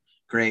another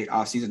great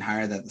offseason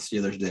hire that the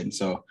Steelers did.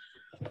 So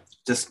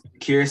just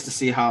curious to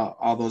see how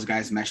all those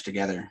guys mesh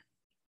together.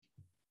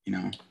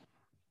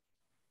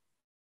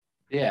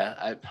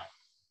 Yeah,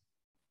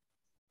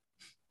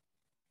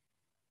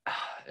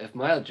 if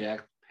Miles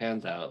Jack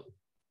pans out,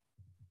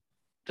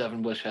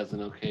 Devin Bush has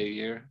an okay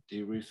year, do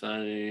you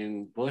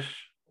re-sign Bush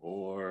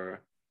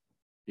or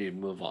do you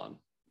move on?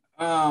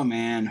 Oh,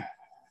 man.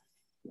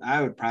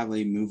 I would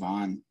probably move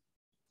on.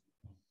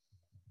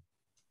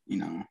 I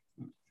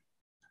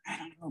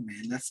don't know,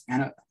 man. That's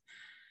kind of...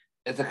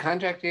 It's a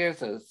contract year,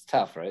 so it's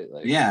tough, right?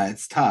 Like, yeah,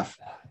 it's tough.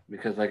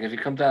 Because, like, if he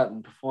comes out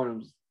and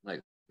performs,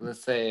 like,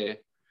 let's say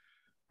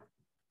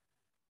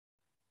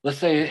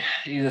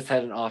he just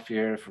had an off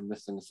year from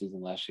missing the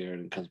season last year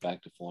and comes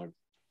back to form.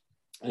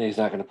 And he's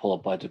not going to pull a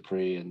Bud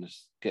Dupree and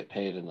just get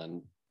paid and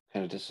then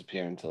kind of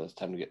disappear until it's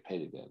time to get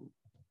paid again.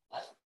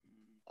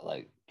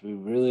 Like, do we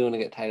really want to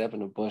get tied up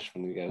in a bush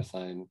when we got to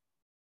sign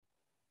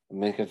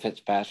Minka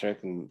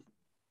Fitzpatrick? And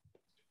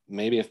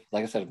maybe if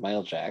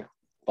Miles Jack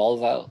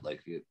balls out,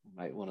 like you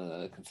might want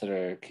to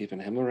consider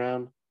keeping him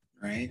around.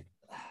 Right.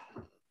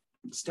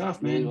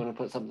 Stuff, man. Man. You want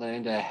to put something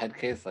into a head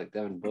case like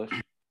Devin Bush?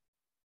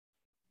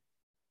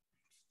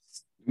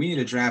 We need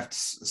to draft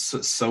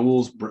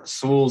Sewell's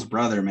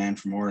brother, man,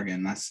 from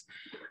Oregon. That's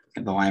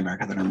the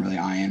linebacker that I'm really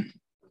eyeing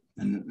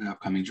in an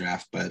upcoming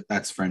draft, but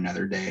that's for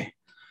another day.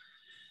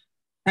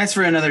 That's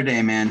for another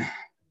day, man.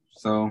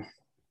 So,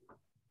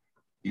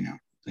 you know,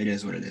 it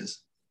is what it is.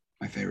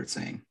 My favorite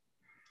saying.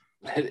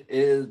 It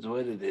is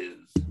what it is.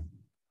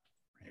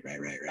 Right.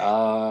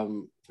 Have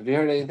you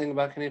heard anything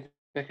about Kenny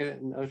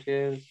Pickett and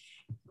OTAs?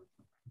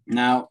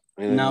 No,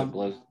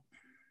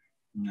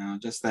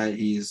 just that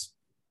he's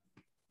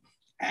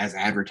as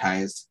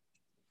advertised.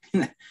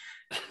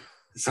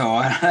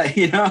 So,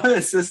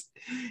 it's just,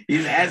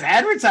 he's as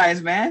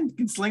advertised, man. He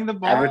can sling the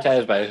ball.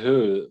 Advertised by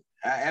who?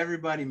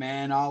 Everybody,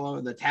 man, all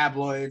over the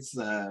tabloids,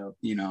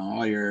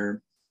 all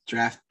your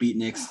draft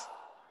beatniks.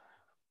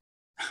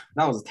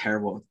 That was a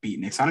terrible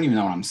beatniks. I don't even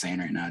know what I'm saying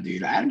right now,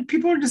 dude.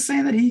 People are just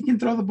saying that he can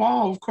throw the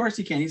ball. Of course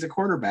he can. He's a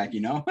quarterback,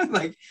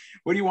 Like,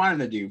 what do you want him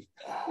to do?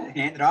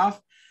 Hand it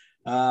off?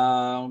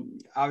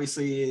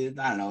 Obviously,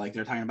 I don't know, like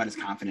they're talking about his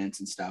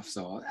confidence and stuff.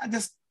 So I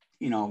just,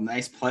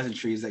 nice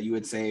pleasantries that you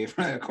would say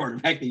for a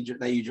quarterback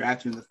that you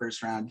drafted in the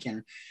first round.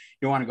 You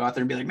don't want to go out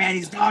there and be like, man,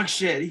 he's dog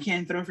shit. He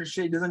can't throw for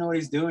shit. He doesn't know what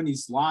he's doing.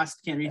 He's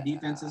lost. Can't read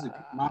defenses. We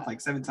picked him off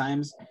like 7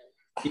 times.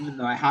 Even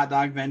the hot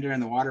dog vendor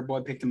and the water boy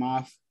picked him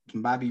off.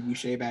 Some Bobby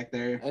Boucher back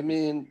there. I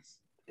mean,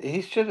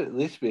 he should at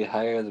least be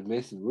higher than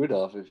Mason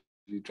Rudolph if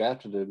you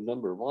drafted him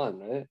number 1,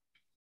 right?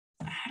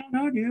 I don't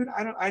know, dude.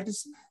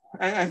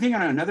 I think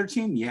on another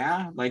team,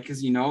 yeah. Like,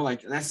 because,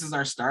 like, this is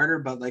our starter,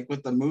 but, like,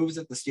 with the moves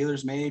that the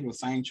Steelers made with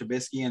signing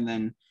Trubisky and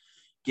then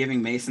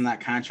giving Mason that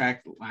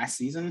contract last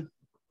season,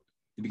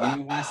 the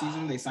beginning of last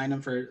season, they signed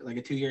him for, like,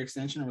 a 2-year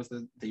extension, or was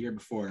the year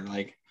before?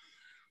 Like,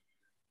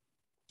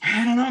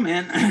 I don't know,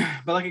 man.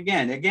 But, like,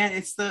 again,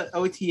 it's the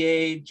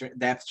OTA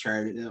depth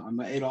chart.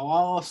 It'll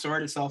all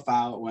sort itself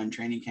out when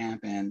training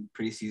camp and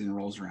preseason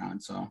rolls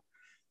around. So,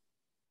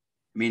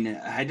 I mean,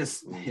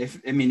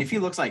 if he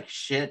looks like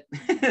shit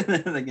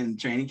like in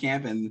training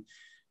camp and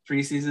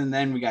preseason,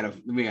 then we got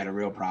a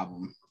real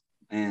problem.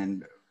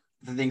 And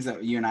the things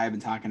that you and I have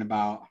been talking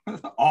about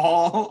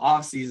all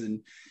off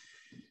season,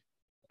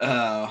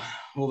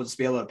 we'll just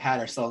be able to pat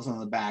ourselves on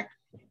the back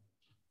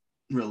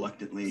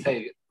reluctantly.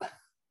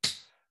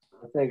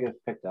 Let's say it gets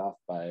picked off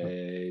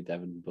by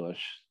Devin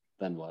Bush,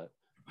 then what?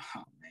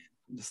 Oh man,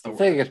 let's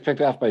say it gets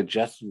picked off by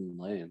Justin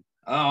Lane.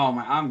 Oh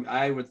my!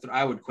 I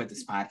would quit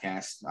this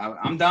podcast.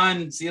 I'm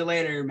done. See you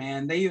later,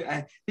 man. Did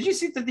you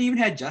see that they even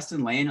had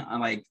Justin Lane on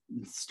like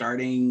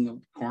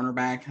starting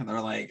cornerback?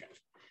 They're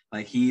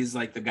like he's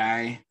like the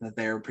guy that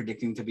they're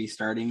predicting to be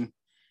starting.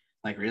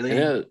 Like really? I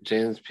know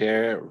James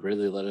Pierre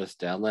really let us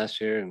down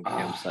last year, and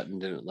Cam Sutton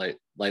didn't light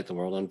the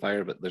world on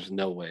fire. But there's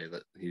no way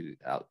that he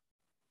out.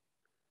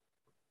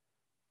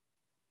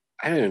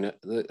 I don't know.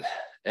 It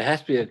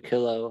has to be a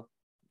kilo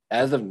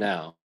as of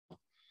now.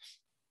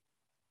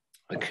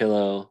 A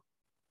kilo,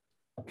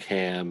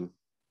 Cam.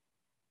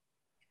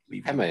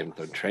 I might even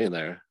throw Trey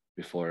there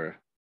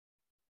before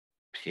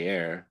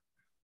Pierre.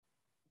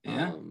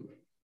 Yeah.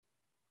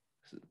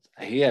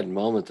 He had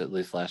moments at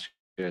least last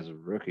year as a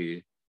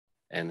rookie,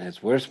 and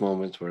his worst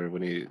moments were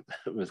when he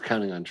was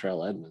counting on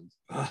Terrell Edmonds.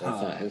 That's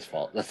not his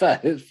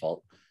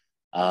fault.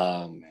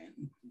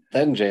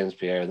 Then James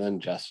Pierre, then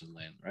Justin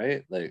Lane,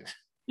 right? Like,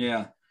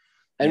 yeah.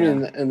 I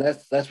mean, and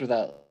that's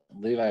without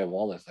Levi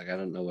Wallace. Like, I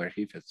don't know where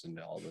he fits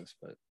into all this,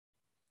 but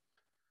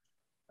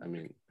I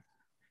mean,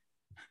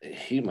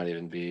 he might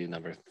even be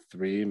number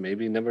 3,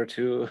 maybe number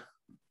 2.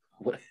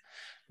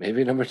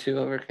 Maybe number 2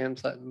 over Cam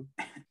Sutton.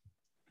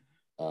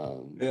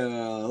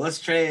 Let's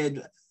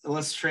trade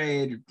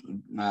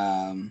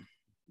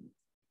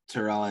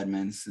Terrell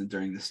Edmonds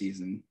during the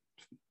season.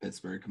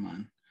 Pittsburgh, come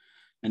on.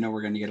 I know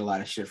we're going to get a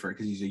lot of shit for it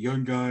because he's a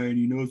young guy and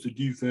he knows the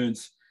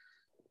defense.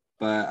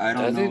 But I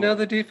don't know. Does he know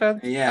the defense?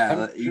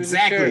 Yeah,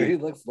 exactly. Sure he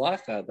looks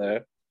lost out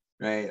there.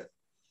 Right.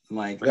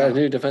 Like, we got a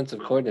new defensive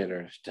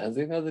coordinator. Does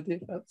he know the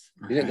defense?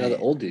 He didn't know the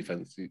old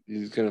defense.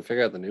 He's going to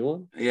figure out the new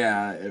one?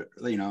 Yeah,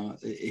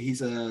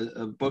 he's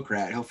a book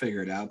rat. He'll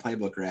figure it out,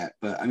 playbook rat.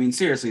 But, I mean,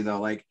 seriously,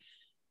 though, like,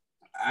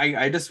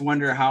 I just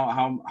wonder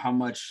how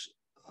much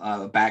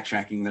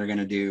backtracking they're going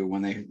to do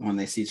when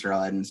they see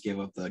Terrell Edmonds give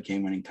up the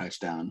game-winning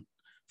touchdown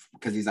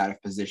because he's out of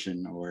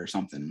position or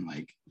something.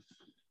 Like,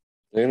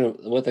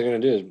 what they're gonna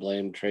do is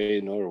blame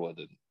Trey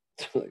Norwood.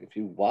 Like, if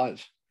you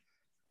watch,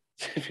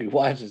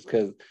 it's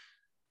because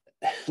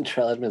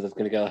Terrell Edmonds is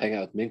gonna go hang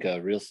out with Minka,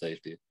 a real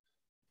safety.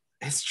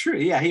 It's true.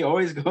 Yeah, he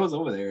always goes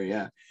over there.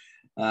 Yeah.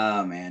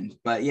 Oh man,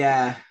 but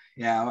yeah.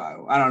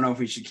 I don't know if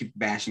we should keep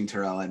bashing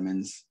Terrell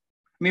Edmonds.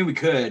 I mean, we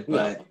could,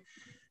 but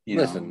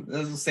listen,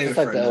 let's save it's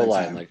it like for the another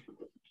O-line. time. Like,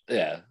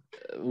 yeah,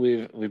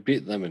 we've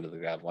beat them into the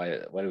ground. Why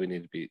do we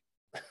need to beat?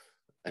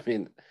 I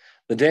mean,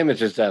 the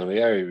damage is done.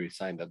 We already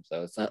re-signed him,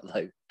 so it's not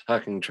like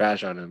talking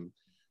trash on him.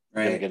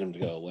 Right. Gonna get him to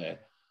go away.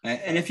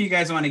 And if you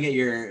guys want to get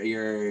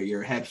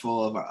your head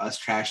full of us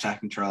trash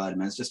talking Terrell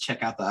Edmonds, just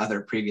check out the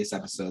other previous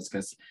episodes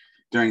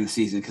during the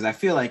season, because I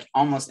feel like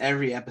almost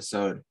every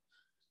episode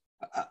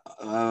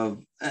of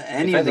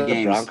any of the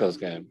games. Broncos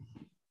game.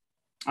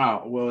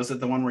 Oh, well, is it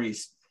the one where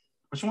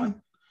which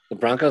one? The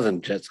Broncos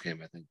and Jets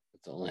game, I think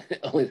it's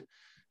the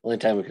only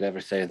time we could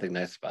ever say anything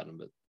nice about him.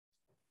 But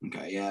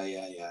okay, yeah.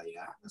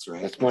 That's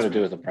right. that's more to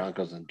do with the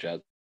Broncos and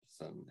Jets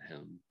than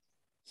him.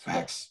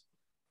 Facts.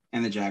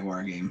 And the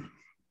Jaguar game,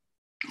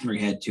 where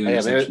he had 2 yeah,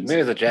 interceptions.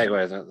 maybe the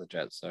Jaguars, not the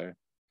Jets. Sorry.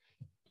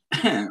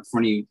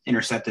 When he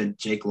intercepted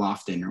Jake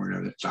Lofton or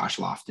whatever, Josh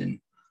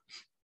Lofton,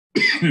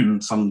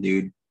 some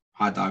dude,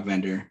 hot dog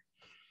vendor,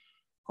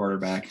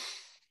 quarterback.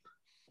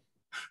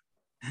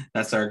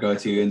 That's our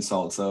go-to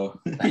insult. So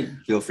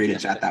feel free to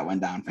chat that one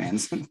down,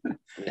 fans.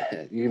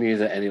 Yeah, you can use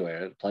it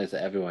anywhere. It applies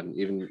to everyone,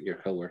 even your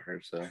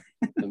coworkers. So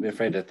don't be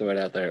afraid to throw it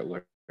out there at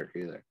work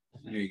either.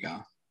 There you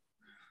go.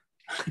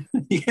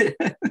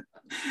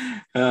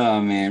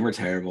 Oh man, we're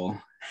terrible.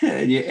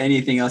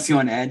 Anything else you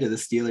want to add to the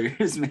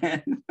Steelers,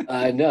 man?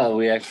 No,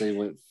 we actually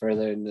went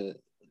further into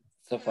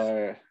so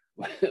far.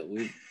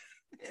 We've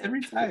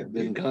Every time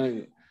been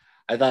going.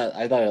 I thought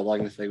a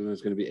longest segment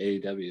was going to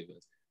be AEW,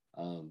 but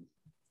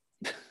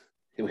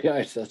we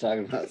are still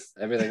talking about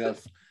everything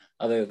else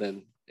other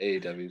than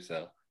AEW.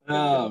 So.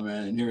 Oh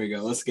man, here we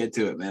go. Let's get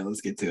to it, man.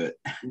 Let's get to it.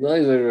 The only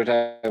reason we're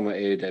talking about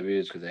AEW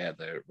is because they had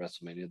their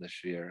WrestleMania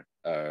this year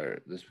or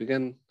this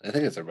weekend. I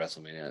think it's a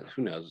WrestleMania.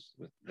 Who knows?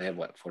 They have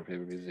 4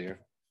 pay-per-views a year?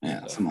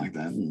 Yeah, so. Something like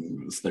that.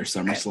 It's their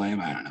SummerSlam.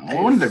 I don't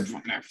know. One of their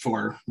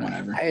 4,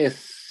 whatever. I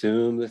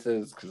assume this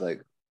is because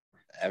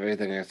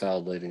everything I saw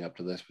leading up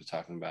to this was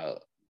talking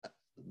about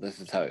this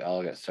is how it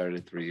all got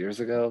started 3 years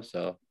ago.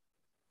 So,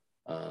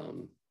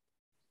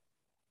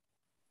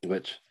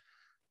 which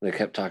they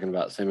kept talking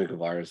about Sammy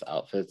Guevara's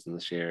outfits, and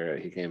this year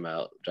he came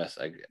out dressed,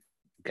 I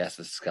guess,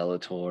 as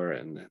Skeletor,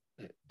 and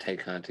Tay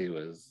Conti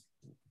was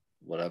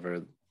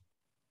whatever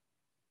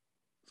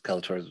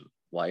Skeletor's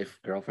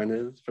girlfriend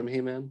is from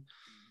He-Man.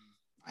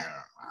 I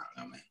don't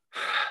know, man.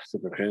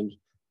 Super cringe.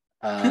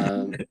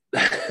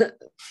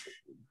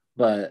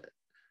 But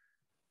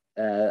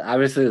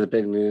obviously the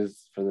big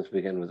news from this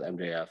weekend was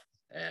MJF,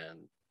 and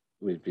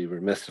we'd be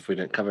remiss if we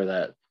didn't cover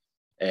that.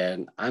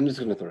 And I'm just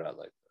going to throw it out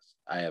like this.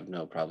 I have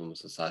no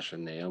problems with Sasha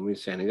and Naomi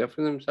standing up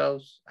for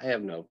themselves. I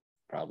have no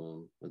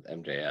problem with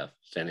MJF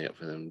standing up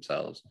for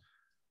themselves.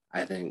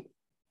 I think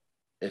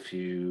if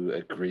you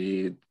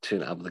agreed to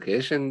an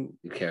obligation,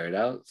 you carry it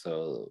out.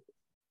 So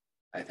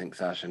I think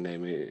Sasha and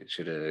Naomi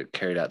should have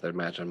carried out their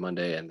match on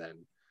Monday and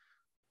then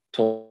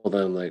told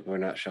them, we're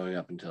not showing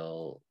up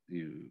until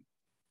you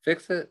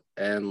fix it.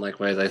 And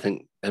likewise, I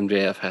think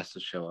MJF has to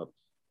show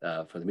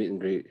up for the meet and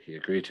greet. He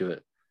agreed to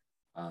it.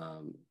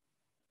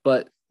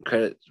 But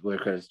credit where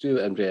credit's due,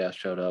 MJF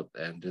showed up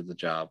and did the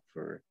job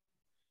for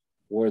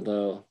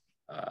Wardlow.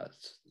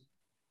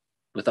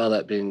 With all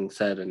that being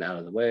said and out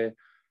of the way,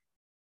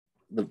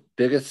 the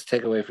biggest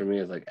takeaway for me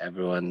is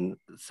everyone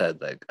said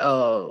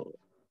oh,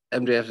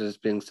 MJF is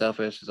being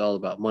selfish. It's all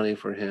about money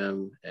for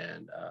him,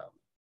 and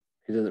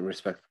he doesn't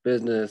respect the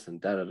business, and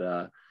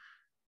da.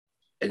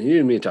 And you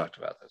and me talked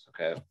about this,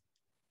 okay?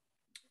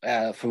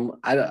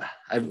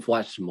 I've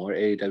watched more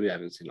AEW. I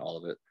haven't seen all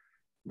of it,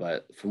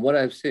 but from what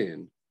I've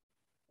seen,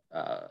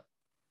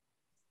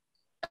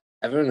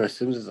 everyone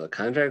assumes it's a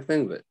contract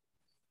thing. But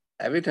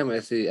every time I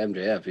see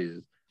MJF,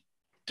 he's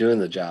doing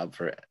the job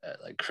for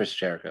Chris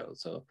Jericho.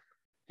 So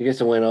he gets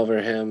to win over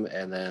him,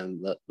 and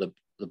then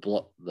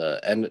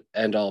the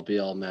end all be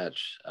all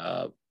match.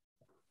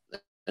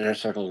 Inner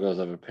Circle goes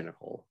over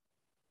Pinnacle.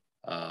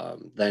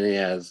 Then he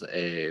has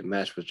a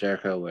match with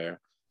Jericho where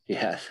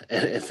and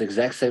it's the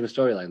exact same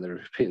storyline. They're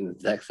repeating the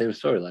exact same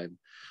storyline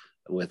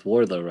with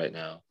Wardlow right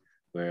now,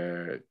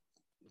 where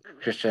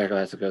Chris Jericho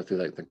has to go through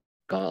the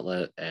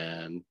gauntlet,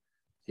 and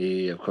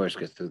he of course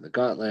gets through the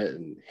gauntlet,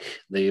 and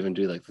they even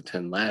do the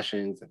 10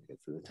 lashings, and he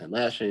gets through the 10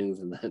 lashings,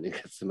 and then he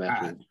gets the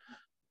match with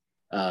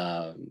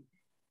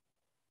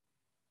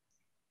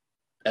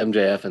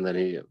MJF, and then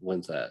he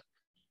wins that.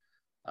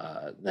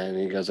 Then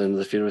he goes into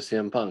the feud with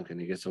CM Punk, and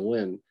he gets a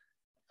win,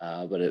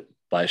 but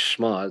by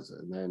schmoz,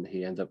 and then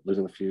he ends up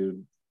losing the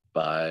feud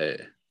by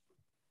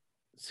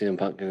CM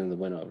Punk getting the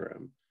win over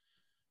him.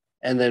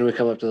 And then we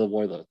come up to the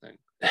Wardlow thing.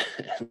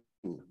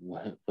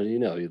 What do you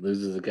know? He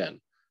loses again.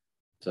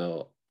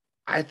 So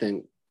I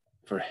think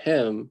for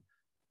him,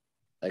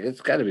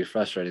 it's got to be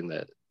frustrating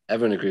that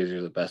everyone agrees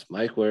you're the best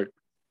mic work.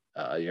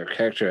 Your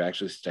character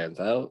actually stands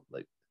out.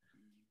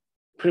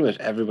 Pretty much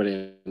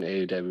everybody in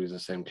AEW is the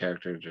same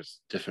character,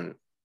 just different.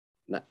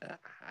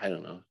 I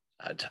don't know,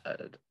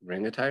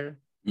 ring attire.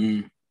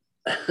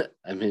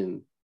 I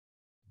mean,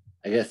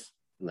 I guess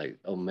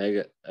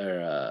Omega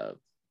or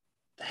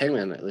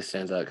Hangman at least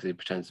stands out because he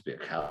pretends to be a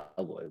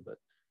cowboy, but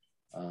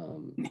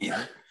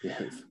yes.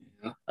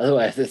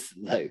 Otherwise, this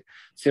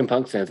CM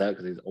Punk stands out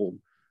because he's old.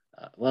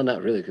 Well,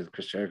 not really, because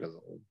Chris Jericho's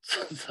old.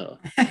 So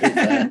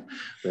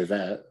there's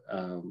that.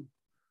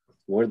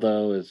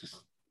 Wardlow is just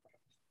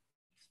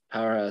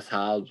powerhouse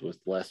Hobbs with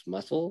less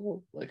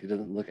muscle. He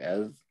doesn't look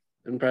as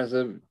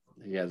impressive.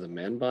 He has a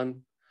man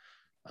bun.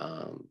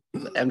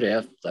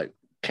 MJF,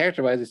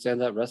 character-wise, he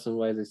stands out.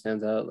 Wrestling-wise, he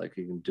stands out.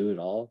 He can do it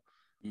all.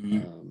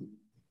 Mm-hmm.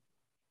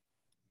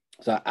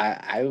 So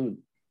I would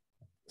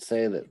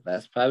say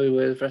that's probably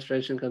where the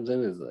frustration comes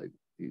in, is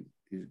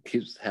he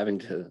keeps having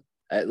to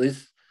at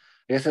least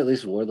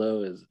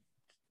Wardlow is,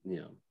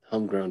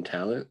 homegrown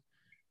talent.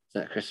 It's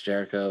not Chris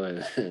Jericho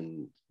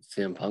and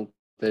CM Punk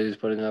that he's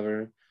putting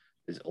over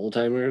these old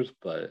timers,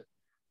 but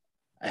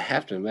I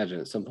have to imagine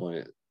at some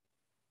point,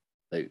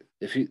 like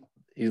if he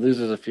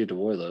loses a feud to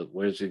Wardlow,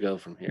 where does he go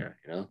from here?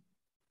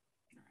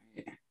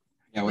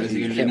 Yeah, what is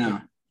he gonna do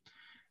now?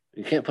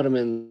 You can't put him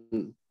in.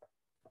 You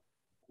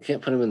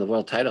can't put him in the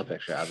world title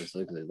picture,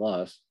 obviously, because he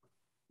lost.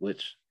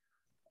 Which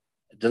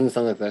it doesn't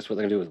sound like that's what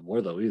they're gonna do with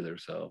Wardlow either.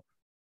 So,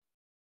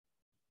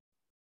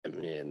 I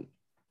mean,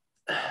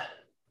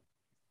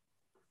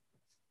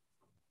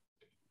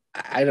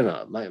 I don't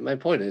know. My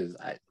point is,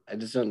 I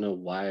just don't know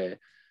why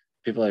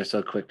people are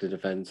so quick to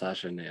defend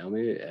Sasha and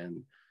Naomi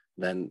and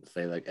then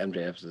say like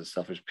MJF is a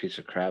selfish piece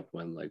of crap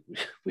when like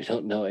we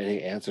don't know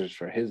any answers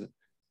for his.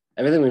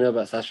 Everything we know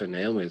about Sasha and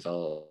Naomi is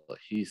all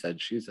he said,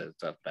 she said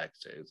stuff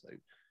backstage. Like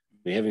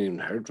we haven't even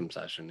heard from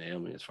Sasha and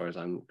Naomi as far as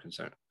I'm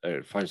concerned, or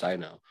as far as I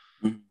know.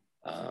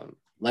 Mm-hmm.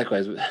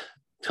 Likewise,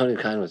 Tony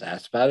Khan was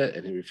asked about it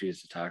and he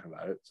refused to talk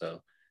about it.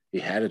 So he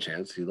had a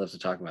chance. He loves to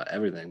talk about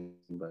everything,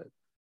 but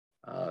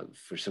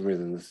for some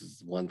reason, this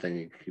is one thing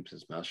he keeps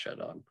his mouth shut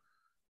on.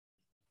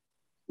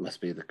 Must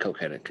be the coke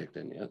hadn't kicked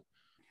in yet,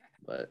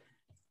 but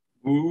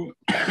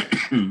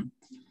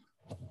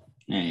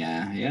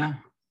yeah.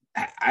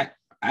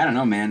 I don't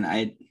know, man.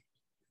 I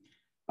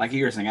like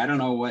you were saying. I don't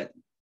know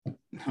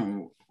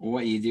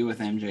what you do with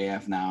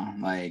MJF now.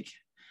 Like,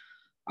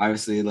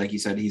 obviously, like you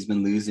said, he's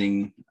been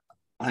losing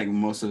like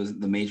most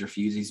of the major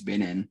feuds he's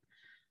been in.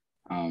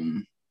 I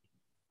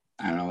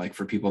don't know, like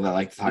for people that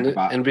like to talk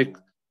about.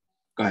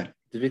 Go ahead.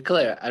 To be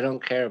clear, I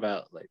don't care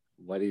about like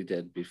what he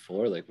did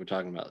before. Like we're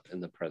talking about in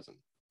the present.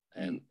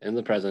 And in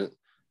the present,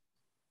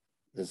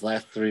 his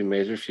last 3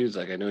 major feuds,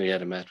 like I know he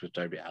had a match with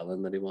Darby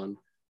Allin that he won,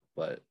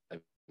 but I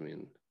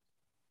mean,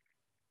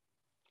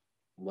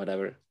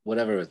 whatever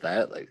with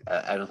that, like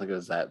I don't think it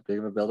was that big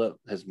of a buildup.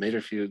 His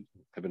major feud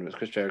have been with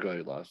Chris Jericho,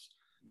 he lost.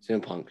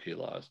 CM Punk, he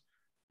lost.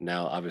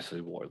 Now,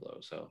 obviously,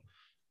 Wardlow. So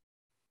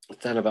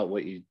it's not about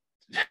what you,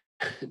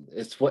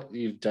 it's what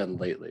you've done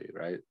lately,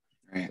 right?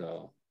 Right.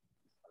 So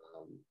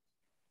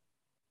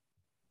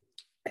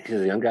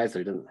he's a young guy, so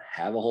he doesn't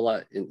have a whole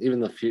lot. And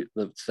even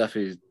the stuff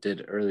he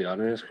did early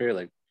on in his career,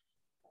 like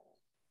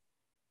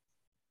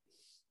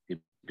he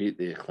beat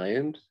the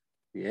Acclaimed,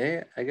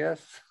 yeah, I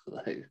guess.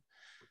 Like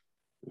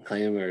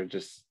Acclaim or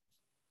just,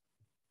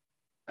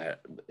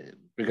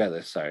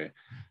 regardless. Sorry,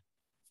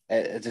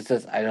 it just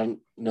says I don't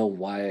know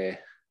why.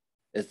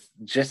 It's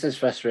just as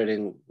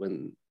frustrating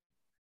when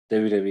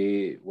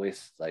WWE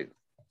wastes like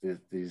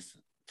these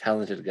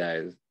talented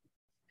guys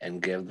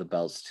and give the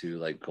belts to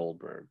like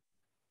Goldberg.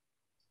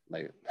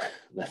 Like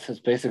that's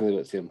just basically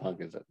what CM Punk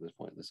is at this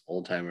point. This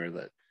old timer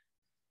that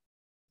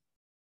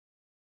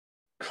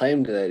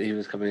claimed that he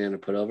was coming in to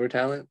put over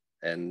talent,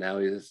 and now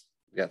he's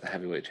got the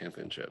heavyweight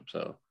championship.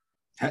 So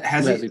who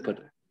has he put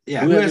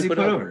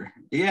over?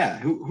 Yeah,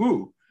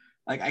 who?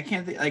 Like I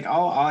can't think. Like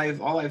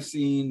all I've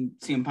seen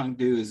CM Punk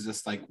do is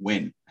just like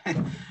win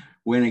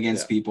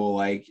against people.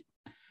 Like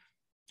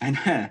and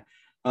a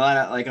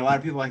lot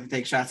of people like to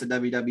take shots at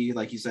WWE,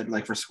 like you said,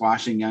 like for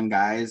squashing young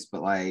guys,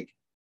 but like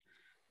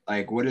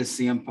what is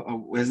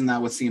isn't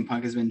that what CM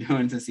Punk has been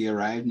doing since he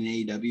arrived in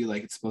AEW?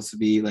 Like it's supposed to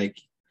be like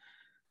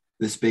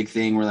this big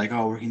thing where like,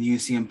 oh, we're gonna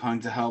use CM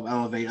Punk to help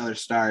elevate other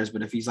stars,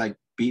 but if he's like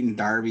beating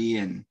Darby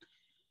and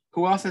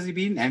who else has he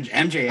beaten?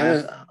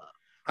 MJF.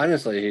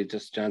 Honestly, he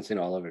just John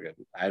Cena all over again.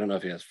 I don't know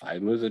if he has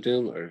 5 moves of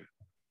Doom or,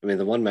 I mean,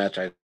 the one match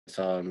I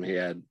saw him, he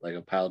had like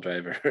a pile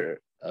driver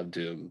of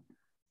Doom,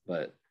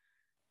 but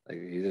like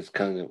he just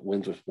kind of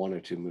wins with 1 or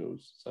 2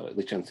 moves. So at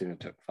least John Cena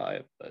took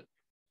 5, but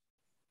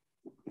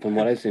from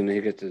what I've seen, he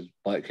gets his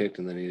butt kicked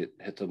and then he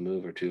hits a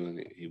move or 2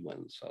 and he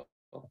wins.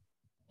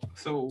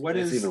 So what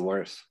is even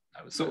worse?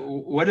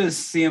 What does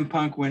CM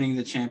Punk winning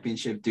the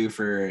championship do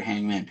for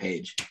Hangman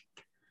Page?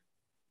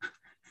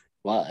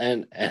 Well,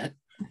 and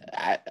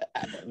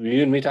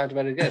you and me talked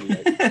about it again.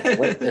 Like,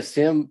 what if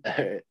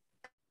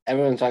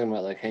everyone's talking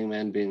about like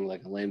Hangman being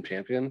like a lame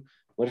champion?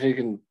 What if he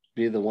can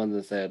be the one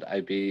that said,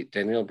 I beat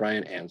Daniel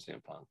Bryan and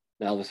CM Punk?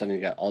 Now all of a sudden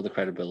you got all the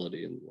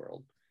credibility in the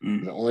world.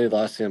 Mm-hmm. The only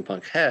loss CM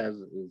Punk has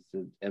is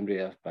the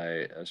MJF by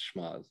a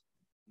schmoz.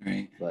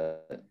 Right.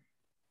 But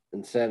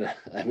instead,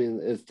 I mean,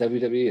 it's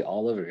WWE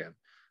all over again.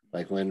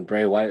 Like when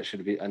Bray Wyatt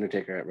should be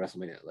Undertaker at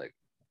WrestleMania. Like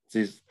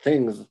these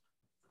things.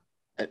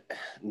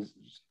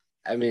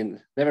 I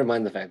mean, never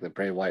mind the fact that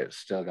Bray Wyatt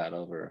still got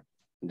over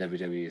and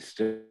WWE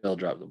still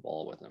dropped the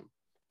ball with him.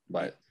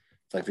 But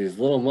it's like these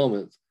little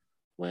moments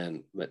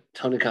when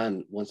Tony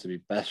Khan wants to be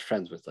best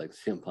friends with like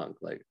CM Punk.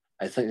 Like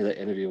I sent you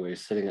the interview where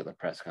he's sitting at the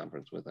press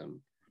conference with him.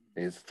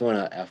 And he's throwing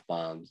out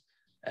F-bombs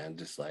and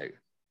just like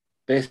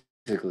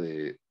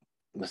basically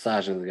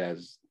massaging the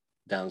guy's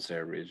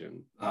downstairs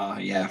region. Oh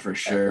yeah, for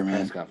sure,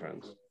 man. Press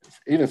conference.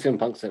 Even CM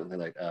Punk sitting there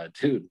like,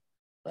 dude,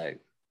 like,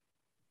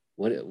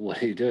 what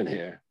are you doing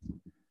here?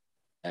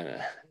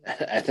 And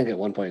I think at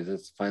one point he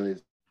just finally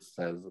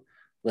says,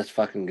 let's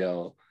fucking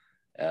go,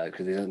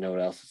 because he doesn't know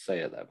what else to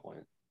say at that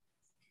point.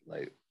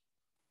 Like,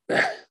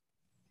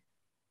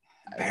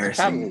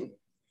 Embarrassing.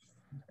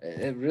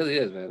 It really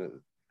is,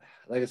 man.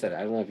 Like I said,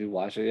 I don't know if you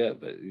watched it yet,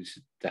 but you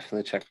should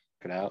definitely check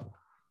it out.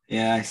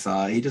 Yeah, I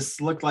saw it. He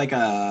just looked like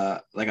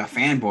a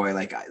fanboy,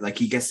 like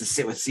he gets to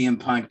sit with CM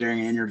Punk during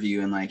an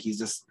interview and like he's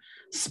just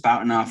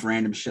spouting off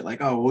random shit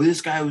like, oh well,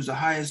 this guy was the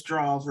highest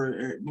draw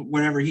for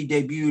whenever he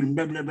debuted and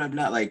blah blah blah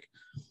blah. Like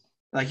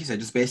you said,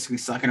 just basically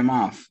sucking him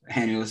off.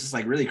 And it was just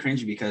like really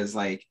cringy because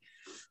like,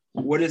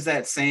 what is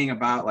that saying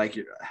about like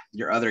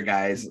your other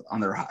guys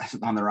on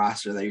the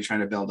roster that you're trying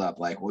to build up?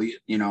 Like, well,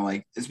 you know,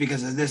 like it's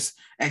because of this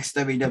ex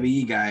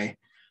WWE guy,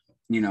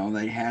 you know,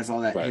 that has all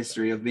that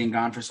history of being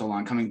gone for so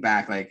long, coming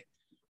back. Like,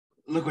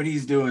 look what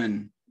he's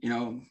doing. You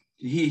know,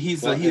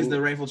 he's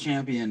the rightful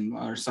champion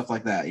or stuff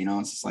like that. You know,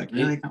 it's just like,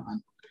 really, come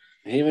on.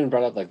 He even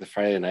brought up like the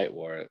Friday Night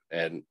War,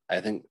 and I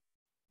think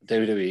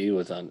WWE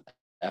was on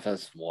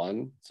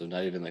FS1, so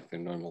not even like their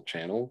normal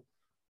channel,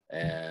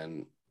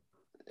 and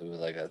it was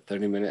like a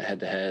 30-minute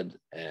head-to-head,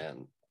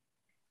 and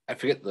I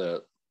forget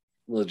the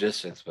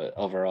logistics, but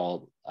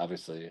overall,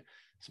 obviously,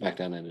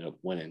 SmackDown ended up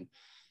winning.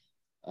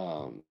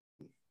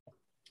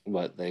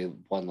 But they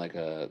won like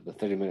the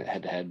 30-minute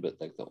head-to-head, but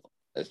like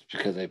it's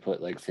because they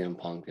put like CM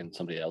Punk and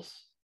somebody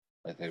else.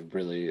 Like they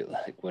really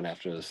like went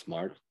after the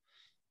smart.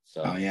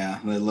 So oh yeah,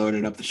 they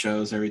loaded up the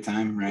shows every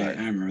time, right?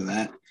 I remember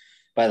that.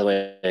 By the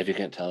way, if you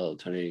can't tell,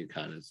 Tony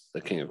Khan is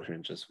the king of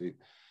cringe this week.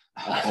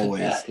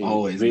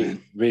 Always,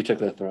 man. Retook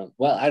the throne.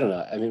 Well, I don't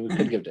know. I mean, we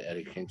could give to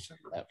Eddie Kingston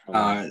that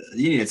promo.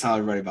 You need to tell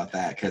everybody about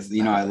that because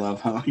you know I love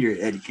how your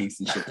Eddie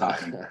Kingston shit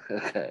talking.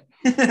 Okay.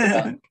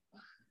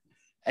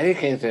 Eddie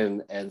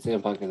Kingston and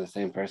CM Punk are the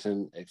same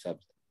person,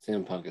 except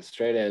CM Punk is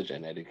straight edge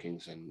and Eddie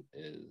Kingston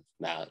is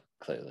not,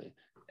 clearly.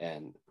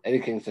 And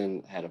Eddie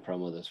Kingston had a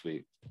promo this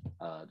week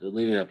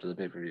leading up to the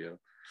pay-per-view.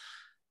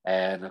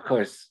 And of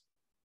course,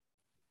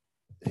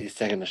 he's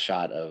taking a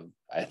shot of,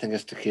 I think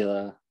it's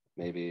tequila,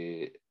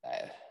 maybe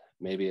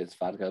it's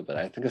vodka, but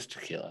I think it's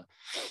tequila.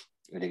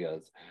 And he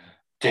goes,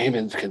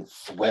 demons can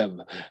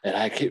swim, and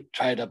I keep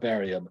trying to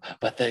bury them,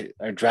 but they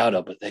are drowned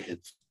them, but they can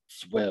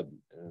swim.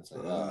 And it's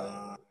like,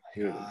 oh,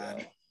 here we go.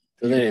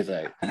 So then he's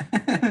like,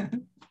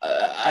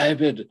 I've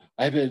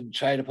been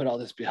trying to put all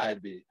this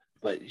behind me,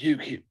 but you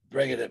keep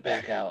bringing it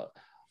back out.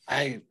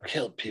 I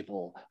killed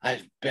people.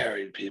 I've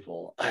buried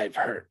people. I've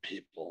hurt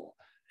people.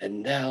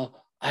 And now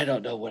I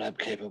don't know what I'm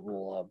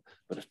capable of.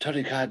 But if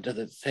Tony Khan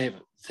doesn't save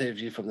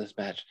you from this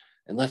match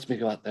and lets me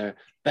go out there,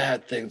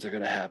 bad things are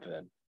going to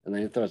happen. And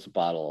then he throws a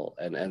bottle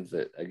and ends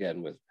it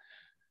again with,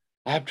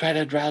 I'm trying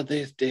to drown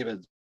these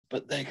demons,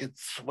 but they can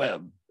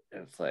swim.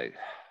 And it's like,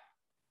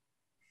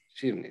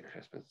 Jiminy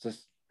Christmas.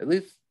 Just at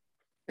least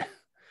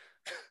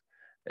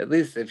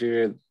if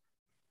you're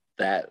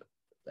that,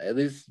 at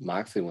least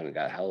Moxley went and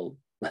got held.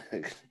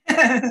 Like,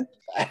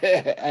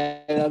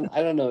 I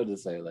don't know what to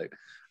say. Like,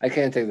 I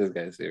can't take this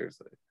guy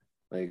seriously.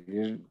 Like,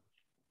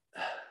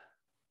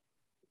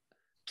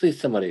 please,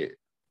 somebody,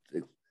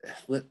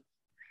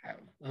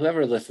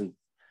 whoever listens,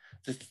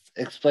 just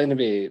explain to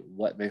me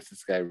what makes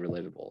this guy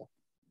relatable.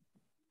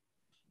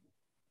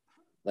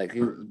 Like,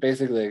 he's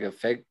basically like a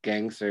fake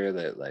gangster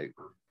that like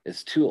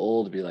is too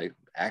old to be like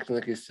acting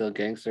like he's still a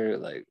gangster.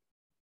 Like,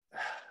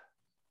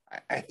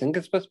 I think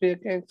it's supposed to be a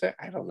gangster.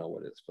 I don't know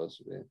what it's supposed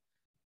to be.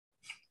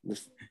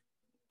 It's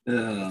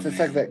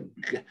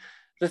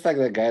just like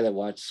that guy that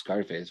watched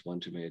Scarface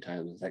one too many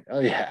times. It's like, oh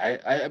yeah,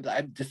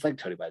 I dislike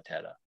Tony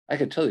Montana. I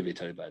could totally be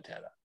Tony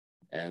Montana.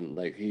 And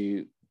like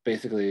he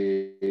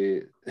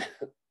basically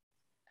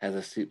has a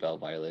seatbelt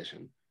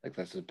violation. Like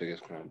that's his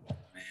biggest crime. Man,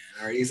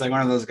 or he's like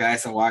one of those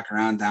guys that walk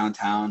around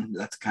downtown.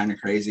 That's kind of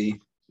crazy,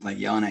 like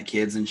yelling at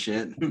kids and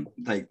shit,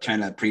 like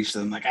trying to preach to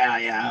them, like, ah,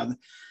 yeah,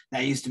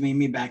 that used to be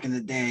me back in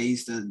the day. I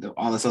used to do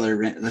all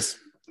this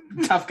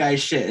tough guy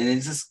shit, and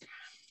it's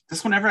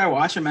just whenever I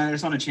watch him, man, I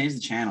just want to change the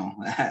channel.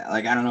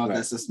 Like I don't know if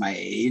that's just my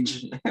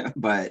age,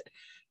 but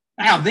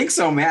I don't think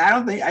so,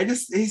 man.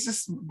 He's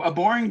just a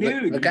boring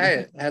dude. The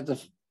guy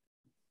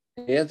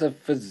has a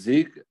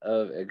physique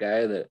of a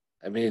guy that,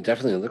 I mean, it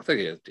definitely looks like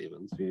he has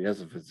demons. He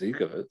has a physique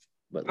of it,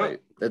 but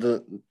like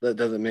that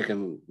doesn't make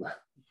him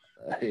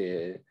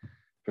a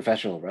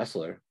professional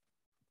wrestler.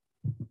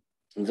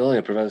 He's only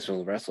a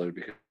professional wrestler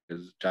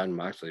because John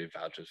Moxley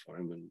vouches for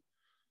him, and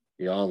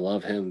you all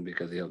love him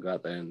because he'll go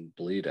out there and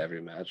bleed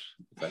every match.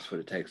 That's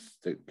what it takes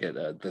to get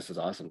a "This is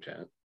awesome"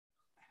 chant.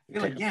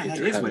 Like, yeah, that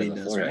is what he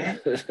does, right?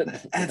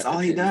 That's all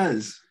he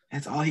does.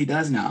 That's all he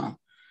does now.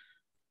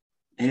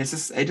 And it's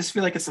just, I just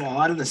feel like it's a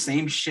lot of the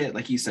same shit,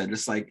 like you said,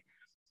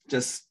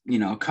 just you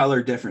know,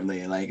 colored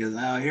differently. Like,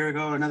 oh, here we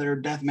go, another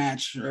death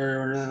match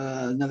or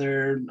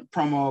another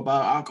promo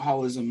about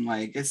alcoholism.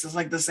 Like, it's just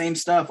like the same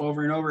stuff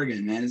over and over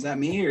again, man. Is that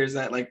me or is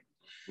that like?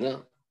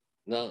 No.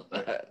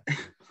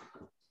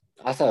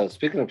 Also,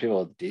 speaking of people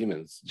with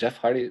demons, Jeff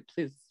Hardy,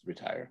 please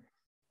retire.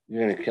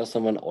 You're gonna kill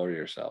someone or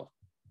yourself.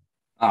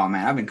 Oh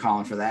man, I've been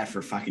calling for that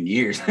for fucking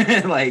years.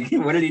 Like,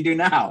 what did he do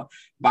now?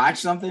 Botch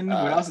something?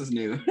 What else is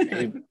new?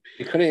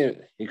 he couldn't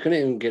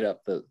even get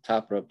up the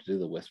top rope to do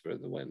the whisper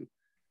of the wind.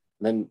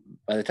 And then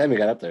by the time he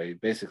got up there, he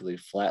basically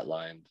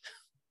flatlined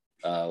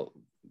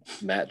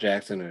Matt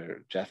Jackson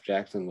or Jeff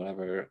Jackson,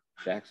 whatever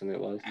Jackson it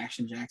was.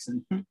 Action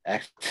Jackson.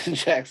 Action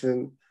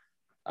Jackson.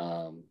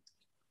 I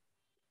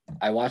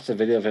watched a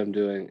video of him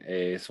doing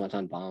a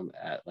swanton bomb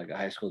at like a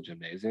high school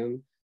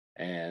gymnasium,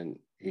 and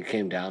he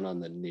came down on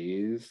the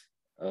knees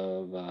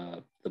of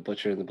the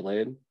Butcher and the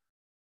Blade.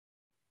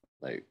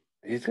 Like,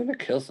 he's gonna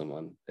kill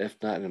someone, if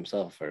not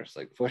himself first.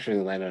 Like,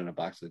 fortunately, he landed on a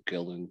box of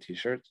Gildan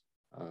t-shirts.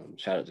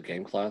 Shout out to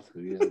Game Cloth,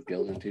 who uses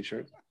Gildan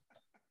t-shirts.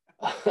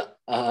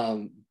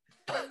 I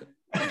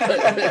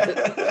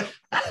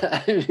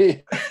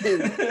mean,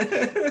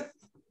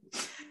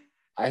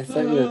 I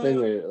sent you a thing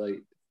where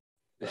like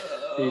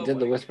he did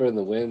the whisper in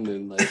the wind,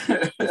 and like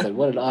I said,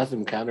 what an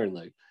awesome counter, and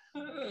like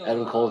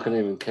Adam Cole couldn't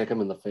even kick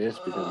him in the face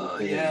because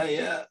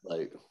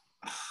like,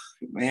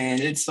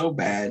 man, it's so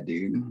bad,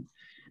 dude.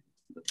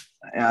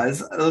 Yeah,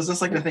 it was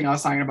just like the thing I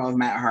was talking about with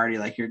Matt Hardy.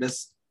 Like, you're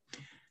just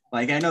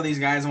like, I know these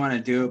guys want to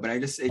do it, but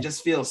it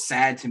just feels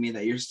sad to me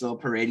that you're still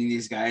parading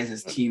these guys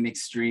as Team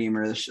Extreme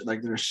or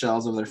like they're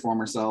shells of their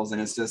former selves,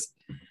 and it's just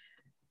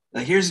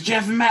like, here's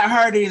Jeff and Matt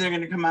Hardy. They're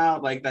gonna come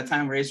out like that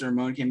time Razor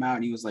Ramon came out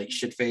and he was like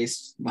shit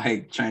faced,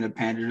 like trying to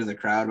pander to the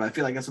crowd. But I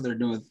feel like that's what they're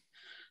doing with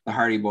the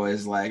Hardy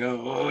Boys. Like,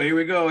 oh, here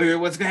we go. Here,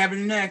 what's gonna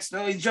happen next?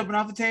 Oh, he's jumping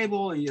off the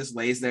table, and he just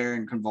lays there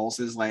and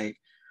convulses. Like,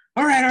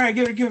 all right,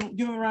 give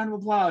him a round of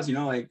applause. You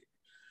know, like,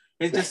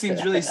 it just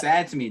seems really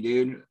sad to me,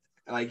 dude.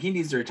 Like, he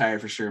needs to retire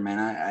for sure,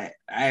 man.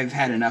 I've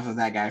had enough of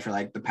that guy for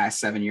like the past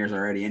 7 years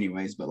already,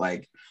 anyways. But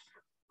like,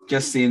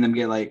 just seeing them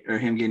get like, or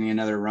him getting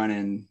another run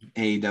in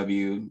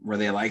AEW where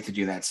they like to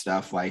do that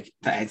stuff, like,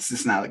 it's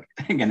just not like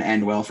gonna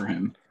end well for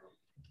him.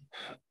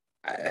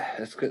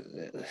 That's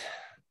good.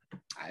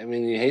 I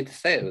mean, you hate to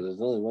say it, but there's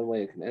only one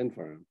way it can end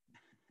for him.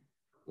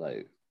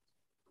 Like,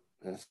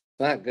 it's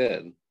not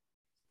good.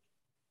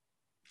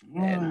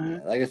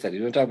 And like I said,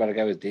 you want to talk about a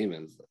guy with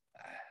demons.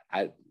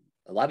 A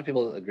lot of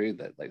people agreed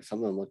that like some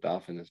of them looked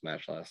off in this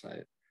match last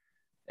night,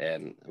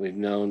 and we've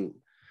known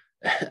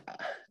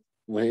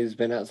when he's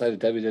been outside of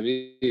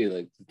WWE,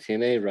 like the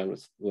TNA run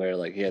was where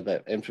like he had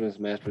that infamous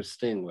match with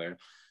Sting where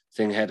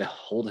Sting had to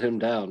hold him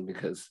down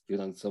because he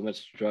was on so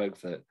much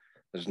drugs that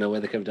there's no way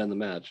they could have done the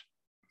match.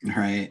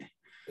 Right.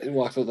 He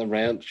walks up the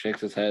ramp,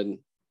 shakes his head.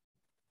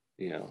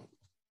 You know,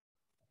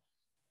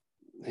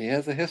 he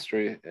has a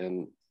history,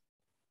 and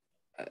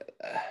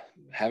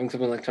having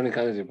someone like Tony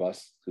Khan as your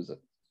boss, who's a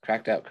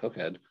cracked out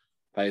cokehead,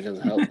 probably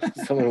doesn't help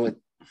someone with,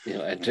 you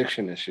know,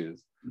 addiction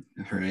issues.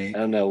 Right. I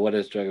don't know what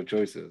his drug of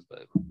choice is,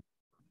 but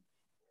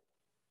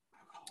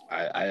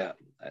I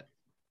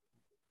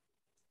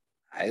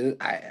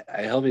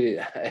hope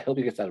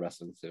he gets out of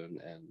wrestling soon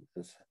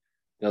and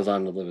goes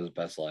on to live his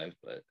best life.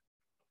 But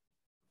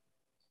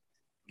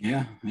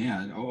yeah,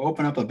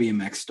 open up a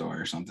BMX store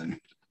or something.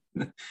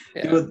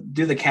 Yeah.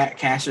 Do the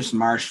Cassius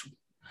Marsh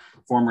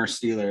former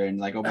Steeler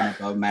and like open up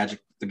a Magic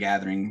the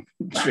Gathering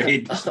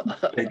trade.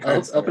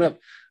 open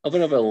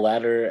up a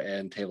ladder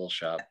and table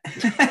shop.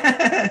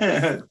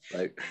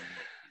 Like,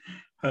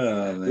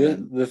 oh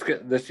man,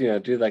 this you know,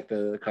 do like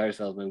the car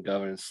salesman go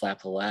over and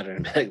slap the ladder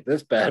and be like,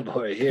 this bad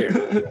boy here.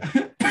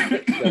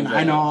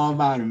 I know all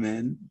about him,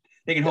 man.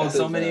 They can hold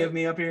so many of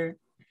me up here.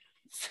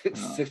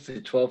 6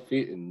 to 12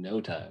 feet in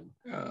no time.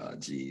 Oh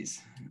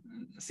geez.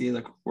 See,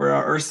 look,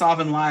 we're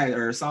solving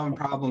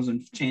problems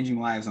and changing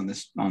lives on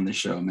this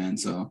show, man.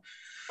 So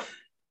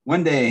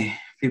one day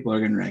people are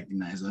going to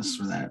recognize us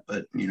for that,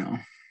 but you know,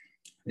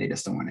 they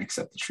just don't want to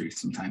accept the truth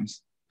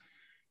sometimes.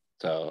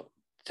 So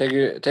take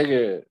your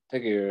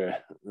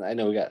I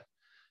know we got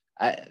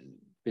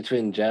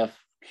between Jeff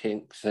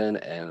Kingston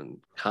and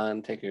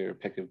Khan, take your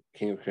pick of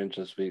King of Cringe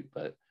this week,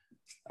 but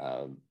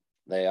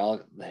they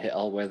all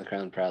wear the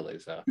crown proudly.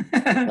 So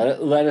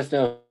let us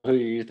know who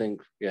you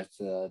think gets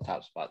the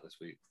top spot this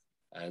week.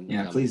 And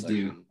yeah, please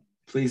do.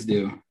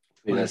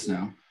 Let us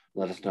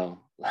know.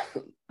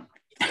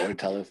 Or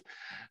tell us,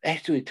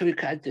 actually, Tony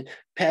Khan to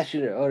pass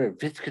you an order.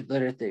 Vince could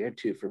learn a thing or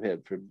two from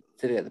him for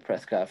sitting at the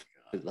press conference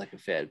like a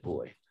fat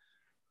boy.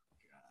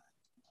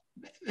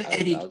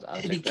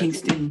 Eddie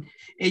Kingston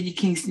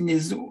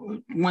is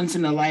once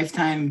in a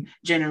lifetime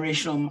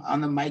generational on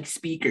the mic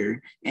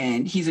speaker,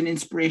 and he's an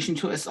inspiration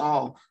to us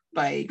all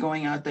by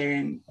going out there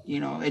and,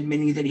 you know,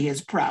 admitting that he has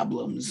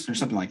problems or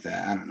something like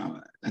that. I don't know.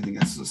 I think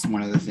that's just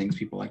one of the things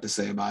people like to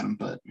say about him.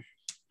 But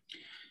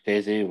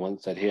Jay-Z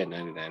once said he had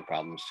 99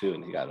 problems too,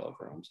 and he got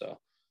over them. So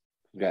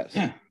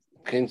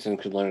Kingston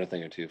could learn a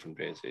thing or two from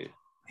Jay-Z.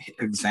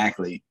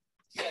 Exactly.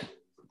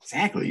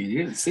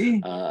 You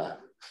see.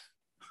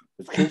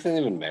 Is Kingston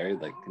even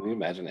married? Like, can you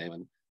imagine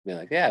anyone being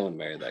like, yeah, I wouldn't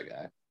marry that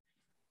guy?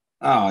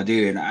 Oh,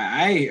 dude,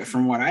 I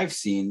from what I've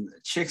seen,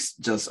 chicks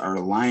just are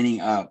lining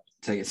up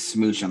to get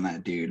smooch on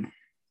that dude.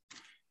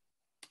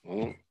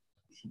 Well,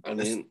 I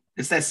mean,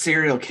 it's that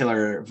serial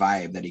killer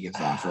vibe that he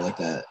gives off, or like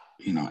that,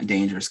 you know,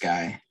 dangerous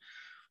guy.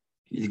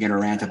 He's gonna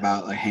rant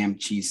about a ham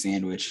cheese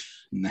sandwich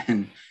and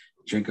then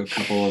drink a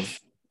couple of,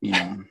 you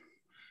know,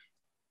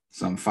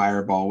 some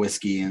Fireball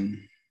whiskey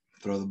and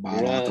throw the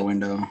bottle out the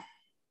window.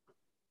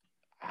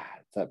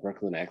 It's that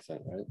Brooklyn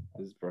accent, right?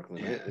 It's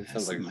Brooklyn. Yeah, It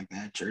sounds like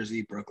that.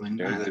 Jersey, Brooklyn.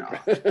 Jersey.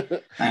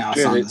 They all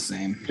sound the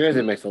same.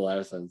 Jersey makes a lot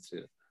of sense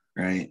too.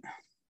 Right.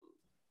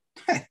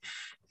 I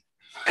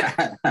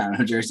don't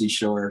know, Jersey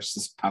Shore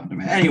just popped in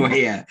my head.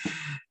 Anyway, yeah.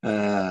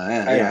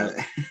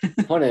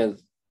 Point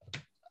is,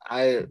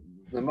 the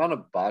amount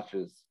of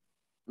botches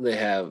they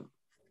have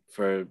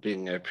for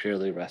being a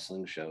purely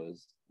wrestling show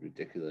is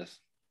ridiculous.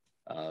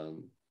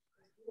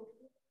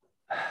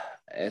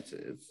 It's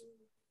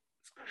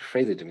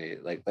crazy to me.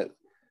 Like that,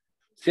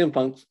 CM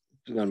Punk's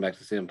going back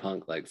to CM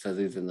Punk. Like says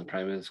he's in the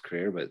prime of his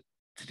career, but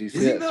did you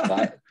see that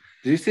spot?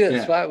 Did you see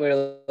that spot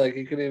where like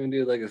he couldn't even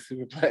do like a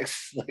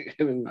superplex? Like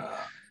him and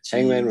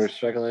Hangman were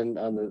struggling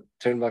on the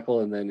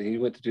turnbuckle, and then he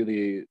went to do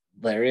the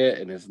lariat,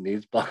 and his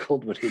knees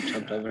buckled when he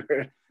jumped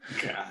over.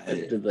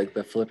 And did like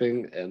the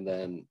flipping, and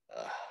then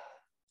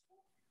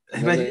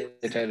they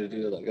tried to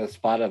do like a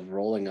spot of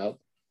rolling up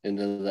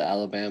into the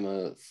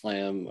Alabama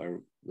slam or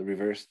the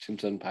reverse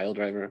tombstone pile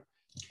driver.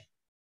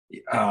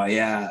 Oh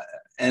yeah.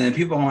 And then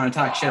people want to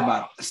talk shit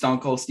about Stone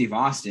Cold Steve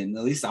Austin.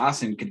 At least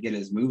Austin could get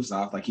his moves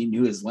off. Like he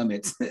knew his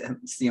limits.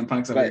 CM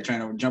Punk's over there trying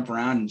to jump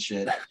around and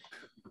shit.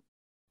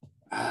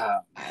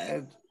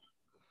 It's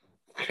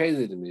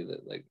crazy to me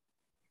that like,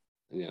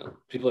 you know,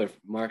 people are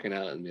marking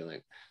out and being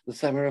like, the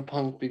summer of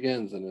Punk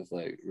begins. And it's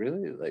like,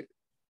 really? Like,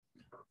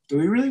 do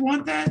we really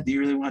want that? Do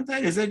you really want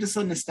that? Is that just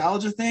a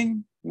nostalgia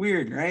thing?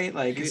 Weird, right?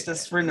 Like it's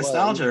just for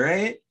nostalgia,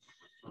 right?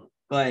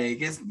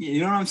 Like, it's, you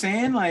know what I'm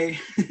saying? Like,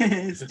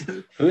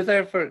 who's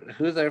there for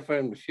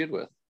him to feud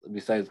with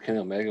besides Kenny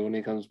Omega when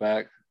he comes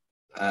back?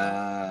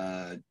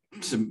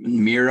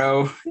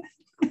 Miro.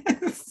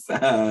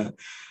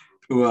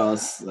 Who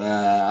else?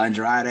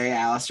 Andrade,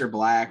 Aleister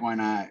Black. Why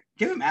not?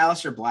 Give him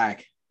Aleister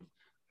Black.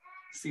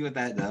 See what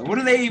that does. What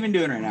are they even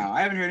doing right now?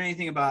 I haven't heard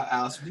anything about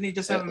Aleister. Didn't he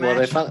just have a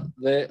match? Well,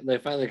 they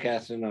finally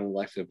cast in on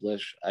Alexa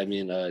Bliss. I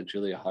mean,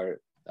 Julia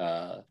Hart.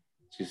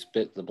 She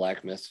spit the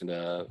black mist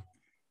into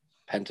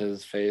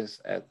Penta's face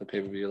at the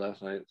pay-per-view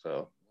last night,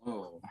 so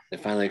they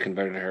finally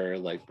converted her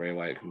like Bray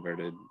Wyatt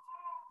converted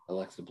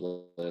Alexa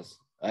Bliss.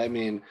 I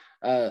mean,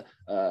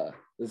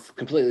 it's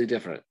completely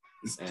different.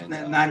 It's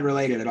not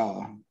related at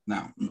all.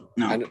 No.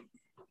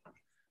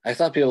 I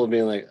saw people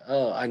being like,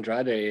 "Oh,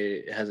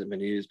 Andrade hasn't been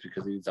used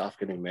because he's off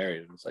getting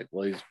married." And it's like,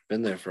 well, he's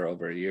been there for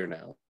over a year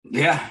now.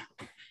 Yeah.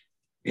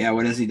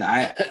 What does he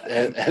die?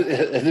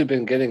 Has he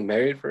been getting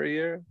married for a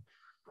year?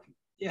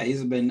 Yeah,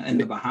 he's been in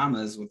the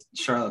Bahamas with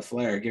Charlotte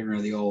Flair, giving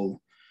her the old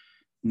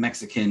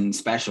Mexican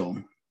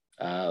special.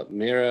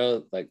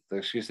 Miro, like the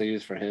excuse they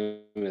use for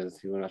him is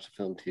he went off to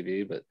film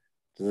TV, but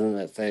doesn't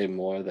that say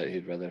more that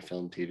he'd rather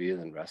film TV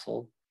than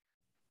wrestle?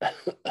 Yeah.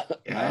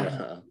 I don't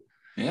know.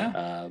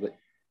 Yeah. But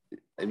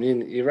I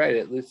mean, you're right.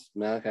 At least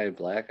Malachi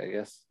Black, I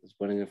guess, is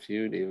winning a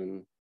feud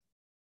even.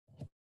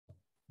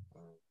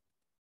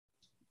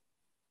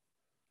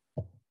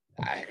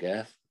 I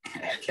guess.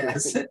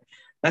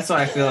 That's what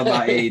I feel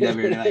about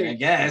AEW. Like, I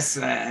guess.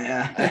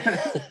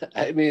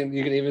 I mean,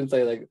 you can even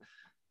say like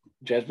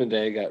Judgment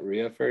Day got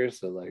Rhea first.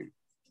 So like,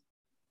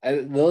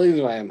 the only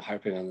reason why I'm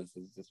harping on this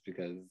is just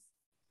because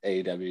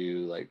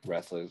AEW like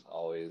wrestlers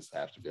always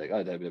have to be like,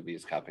 oh, WWE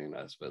is copying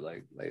us, but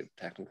like they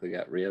technically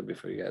got Rhea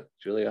before you got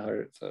Julia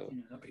Hart. So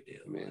no big deal.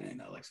 I mean,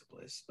 Alexa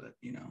Bliss, but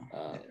you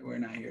know, we're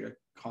not here to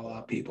call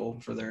out people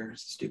for their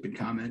stupid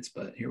comments,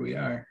 but here we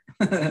are.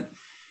 To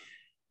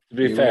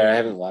be fair, I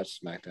haven't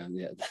watched SmackDown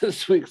yet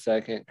this week, so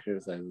I can't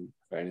criticize them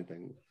for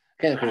anything.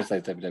 I can't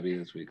criticize WWE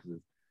this week because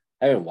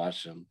I haven't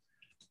watched them.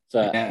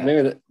 So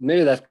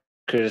maybe that's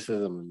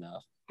criticism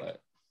enough.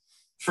 But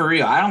for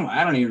real,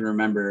 I don't even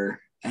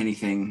remember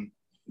anything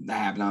that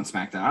happened on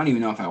SmackDown. I don't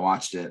even know if I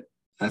watched it.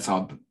 That's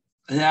all.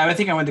 I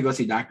think I went to go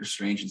see Doctor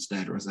Strange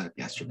instead, or was that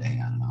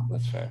yesterday? I don't know.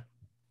 That's fair.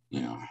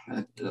 You know,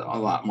 a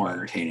lot more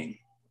entertaining.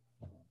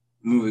 The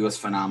movie was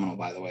phenomenal,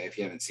 by the way, if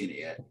you haven't seen it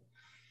yet.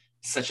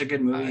 Such a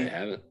good movie. I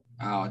haven't.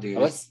 Oh, dude.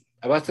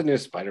 I watched the new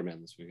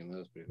Spider-Man this weekend. That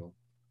was pretty cool.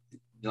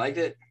 You liked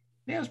it?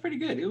 Yeah, it was pretty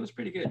good.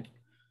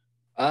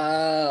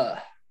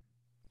 I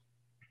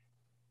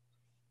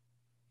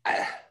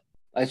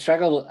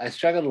struggled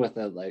with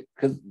it, like,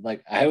 because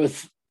like I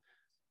was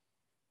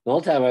the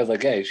whole time I was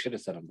like, yeah, you should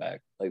have sent him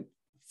back. Like,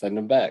 send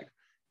him back.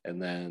 And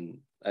then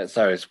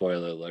sorry,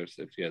 spoiler alerts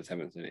if you guys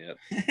haven't seen it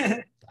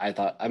yet.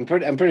 I'm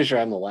pretty sure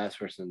I'm the last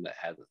person that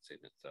hasn't seen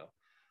it.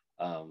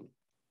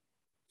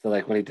 So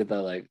like when he did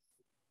that, like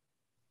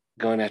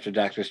going after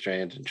Doctor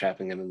Strange and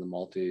trapping him in the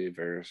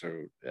multiverse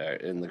or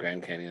in the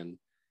Grand Canyon,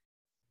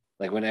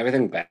 like when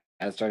everything bad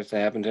starts to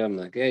happen to him,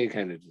 like, yeah, you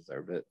kind of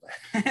deserve it.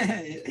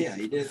 Yeah,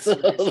 he did. So,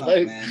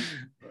 like, man.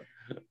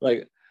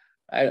 Like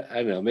I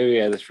don't know,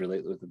 maybe I just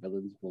relate with the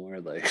villains more.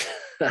 Like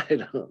I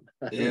don't.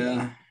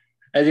 Yeah.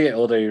 As you get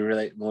older, you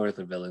relate more with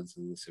the villains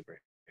than the superheroes.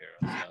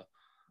 So.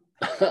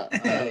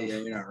 Yeah,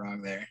 you're not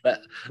wrong there.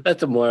 That's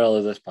the moral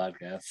of this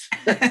podcast.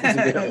 As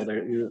you get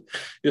older, you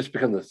just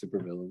become the super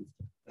villain.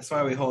 That's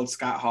why we hold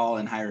Scott Hall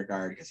in high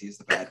regard, because he's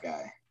the bad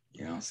guy.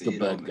 You know, the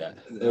bad guy.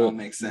 It all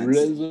makes sense.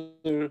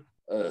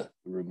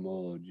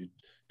 Ramon,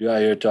 You're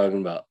out here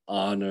talking about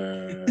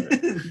honor,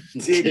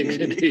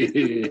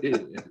 dignity,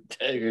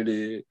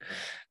 integrity.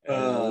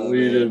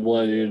 We didn't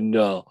want you to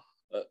know.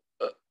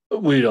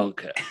 We don't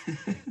care.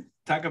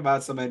 Talk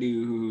about somebody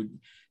who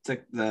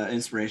took the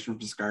inspiration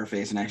from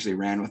Scarface and actually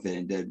ran with it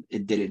and did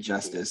it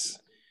justice.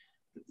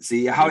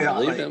 See how he,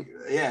 like,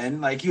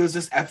 and like he was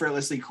just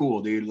effortlessly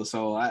cool, dude.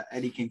 So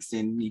Eddie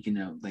Kingston, you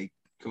can like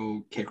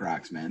go kick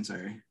rocks, man.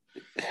 Sorry.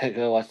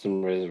 Go watch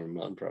some Razor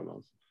Ramon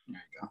promos.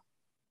 There you go.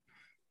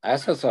 I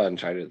also saw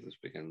Uncharted this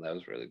weekend. That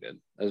was really good.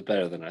 That was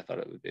better than I thought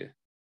it would be.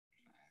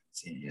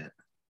 See it yet?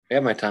 I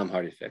got my Tom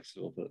Hardy fix.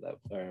 We'll put it that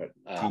way.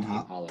 Tom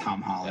Holland.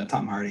 Yeah.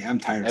 Tom Hardy. I'm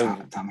tired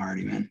of Tom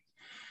Hardy, man.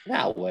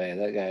 No way.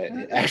 That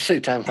guy.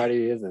 Actually, Tom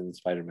Hardy is in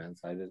Spider-Man,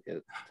 so I did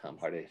get Tom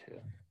Hardy too.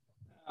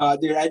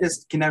 Dude, I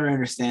just can never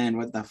understand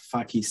what the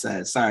fuck he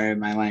says. Sorry,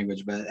 my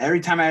language, but every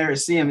time I ever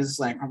see him, it's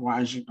like,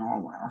 why is you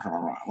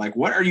like,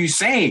 what are you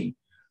saying?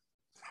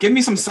 Give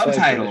me some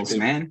subtitles,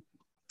 man.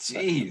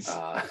 Jeez.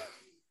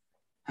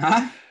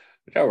 Huh?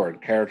 I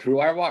wouldn't care who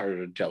I was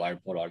until I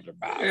put on your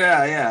mouth.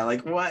 Yeah.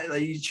 Like what?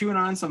 Like you chewing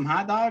on some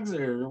hot dogs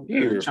or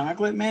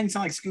chocolate, man? You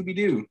sound like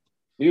Scooby-Doo.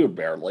 You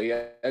barely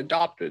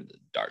adopted the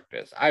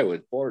darkness. I was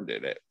born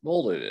in it,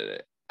 molded in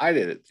it. I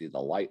didn't see the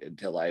light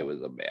until I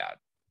was a man.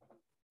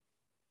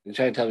 You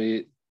trying to tell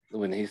me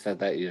when he said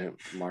that you didn't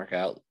mark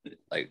out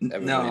like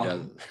everybody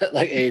does,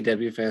 like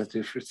AEW fans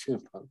do for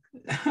CM Punk?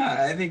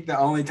 I think the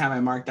only time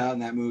I marked out in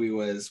that movie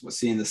was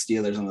seeing the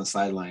Steelers on the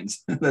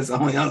sidelines. That's the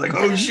only. I was like,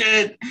 oh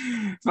shit!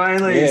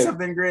 Finally,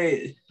 something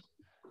great.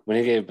 When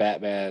he gave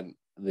Batman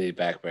the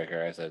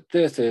backbreaker, I said,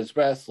 "This is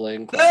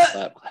wrestling."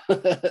 Clap,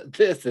 clap.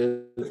 This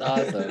is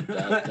awesome.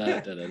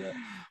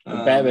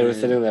 When Batman was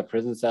sitting in that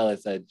prison cell, I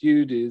said,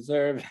 "You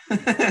deserve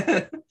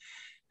it."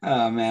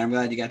 Oh man, I'm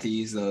glad you got to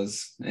use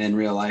those in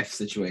real life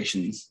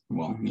situations.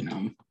 Well,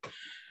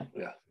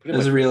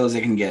 as real as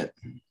it can get.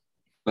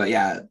 But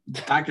yeah,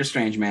 Doctor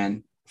Strange,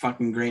 man,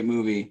 fucking great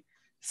movie.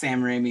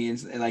 Sam Raimi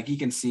is like, you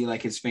can see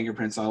like his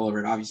fingerprints all over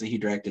it. Obviously, he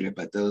directed it,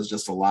 but there was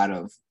just a lot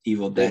of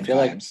Evil Dead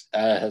vibes.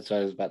 That's what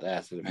I was about to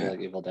ask. Did it feel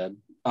like Evil Dead?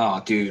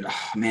 Oh, dude,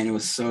 man, it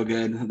was so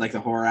good. Like the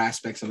horror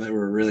aspects of it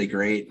were really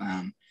great.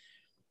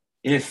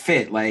 It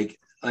fit like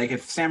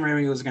if Sam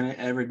Raimi was gonna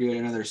ever do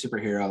another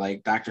superhero,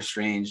 like Doctor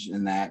Strange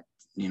in that,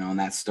 in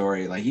that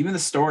story, like even the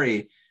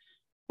story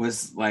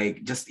was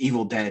like just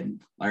Evil Dead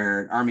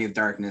or Army of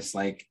Darkness.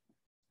 Like,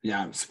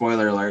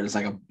 spoiler alert, it's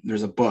like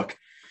there's a book,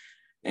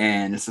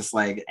 and it's just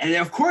like, and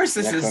of course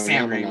this is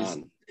Sam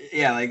Raimi.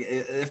 Yeah, like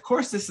of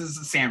course this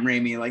is Sam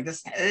Raimi. Like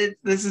it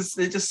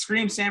just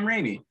screams Sam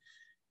Raimi.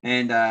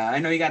 And I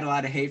know you got a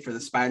lot of hate for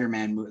the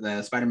Spider-Man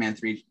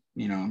 3,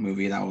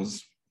 movie. That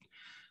was.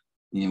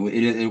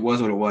 It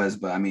was what it was,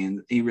 but I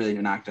mean, he really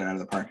knocked it out of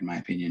the park, in my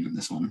opinion, in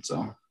this one.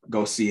 So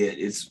go see it.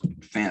 It's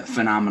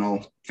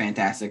phenomenal,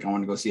 fantastic. I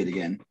want to go see it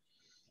again.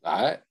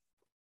 All right.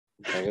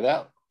 Check it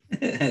out.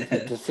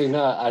 Just so you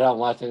know, I don't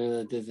watch any of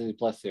the Disney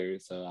Plus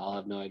series, so I'll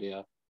have no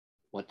idea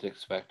what to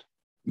expect.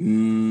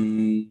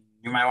 You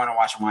might want to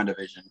watch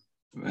WandaVision,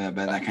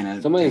 but that kind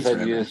of. Somebody said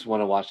forever. You just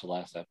want to watch the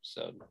last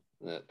episode.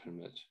 That pretty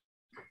much.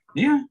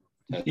 Yeah,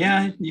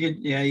 you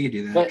could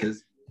do that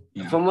because.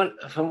 Yeah. From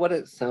what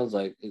it sounds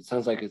like it's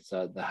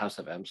the House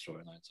of M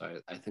storyline. So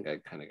I think I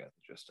kind of got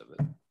the gist of it.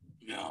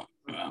 Yeah.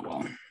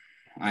 Well,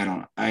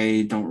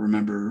 I don't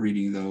remember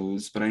reading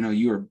those, but I know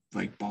you were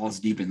like balls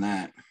deep in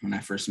that when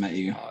I first met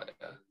you.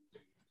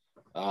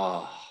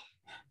 Oh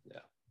yeah.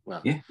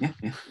 Well. Yeah.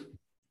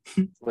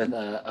 with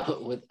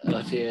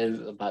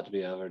OTA about to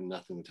be over,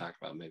 nothing to talk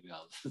about. Maybe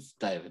I'll just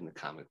dive into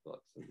comic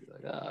books and be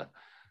like,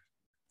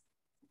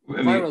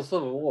 Marvel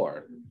Civil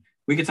War.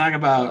 We could talk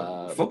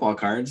about football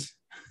cards.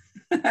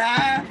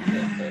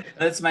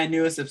 That's my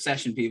newest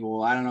obsession,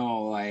 people. I don't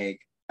know, like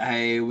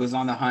I was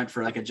on the hunt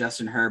for like a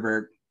Justin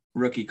Herbert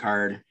rookie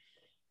card,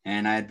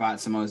 and I had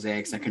bought some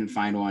mosaics. I couldn't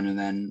find one, and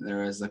then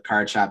there was a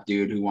card shop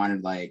dude who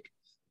wanted like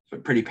a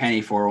pretty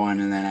penny for one,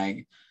 and then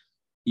I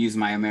used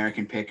my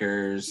American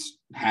Pickers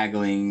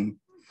haggling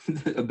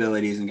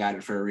abilities and got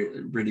it for a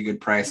really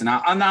good price. And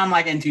I'm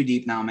like in too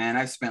deep now, man.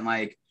 I've spent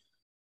like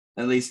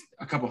at least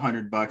a couple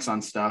 $100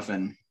 on stuff,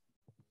 and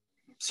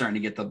starting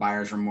to get the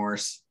buyer's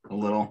remorse a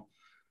little.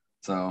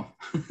 So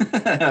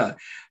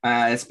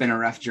it's been a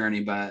rough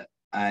journey, but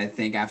I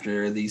think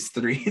after these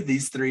three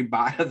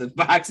the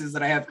boxes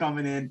that I have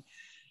coming in,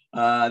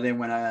 then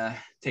when I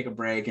take a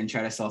break and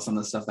try to sell some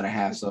of the stuff that I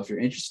have. So if you're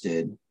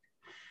interested,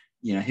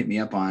 hit me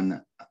up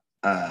on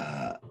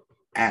at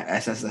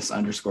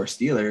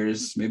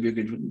SSS_Steelers. Maybe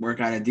we could work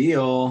out a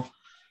deal.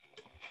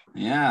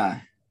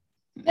 Yeah.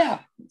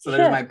 So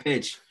there's my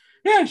pitch.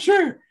 Yeah,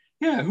 sure.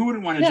 Yeah, who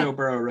wouldn't want a Joe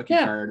Burrow rookie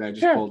card I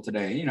just pulled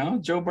today?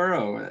 Joe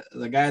Burrow,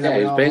 the guy that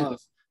we all love.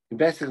 He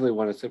basically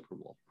won a Super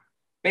Bowl.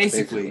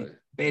 Basically.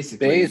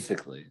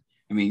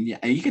 I mean,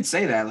 yeah, you could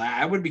say that. Like,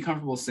 I would be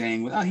comfortable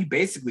saying, well, he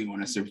basically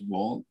won a Super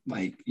Bowl.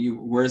 Like,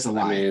 where's the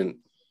lie? I mean,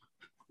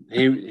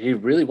 he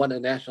really won a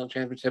national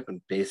championship and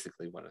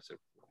basically won a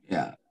Super Bowl.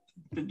 Yeah,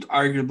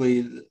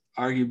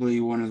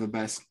 arguably one of the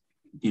best,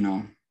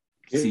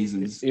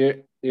 seasons.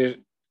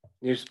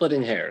 You're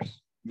splitting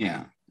hairs.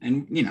 Yeah.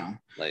 And,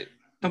 like,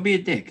 don't be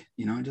a dick,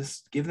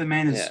 just give the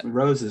man his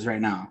roses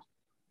right now.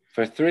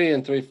 For 3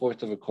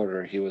 3/4 of a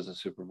quarter, he was a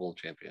Super Bowl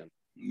champion.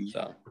 Yeah.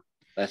 So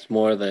that's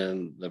more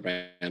than the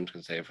Rams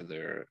can say for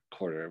their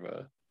quarter of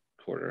a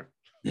quarter.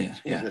 Yeah.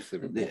 That's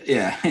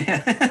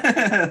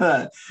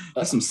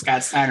some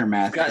Scott Steiner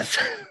math. The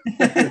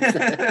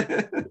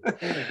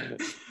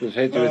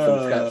Patriots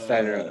and Scott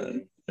Steiner.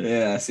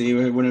 Yeah, see,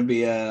 it wouldn't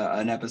be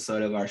an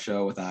episode of our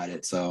show without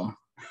it. So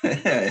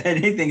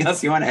anything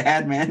else you want to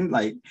add, man?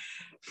 Like,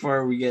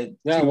 before we get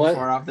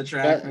far off the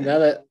track? Now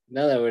that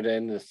we're at the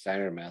end of the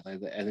Steiner math, I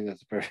think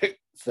that's a perfect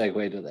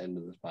segue to the end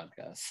of this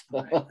podcast.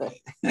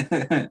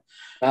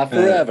 Not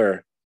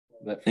forever,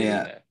 but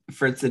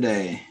for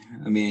today.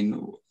 I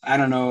mean, I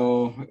don't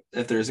know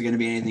if there's going to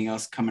be anything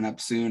else coming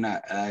up soon.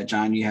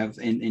 John, you have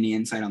any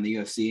insight on the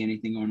UFC?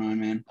 Anything going on,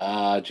 man?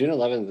 June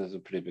 11th is a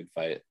pretty big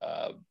fight.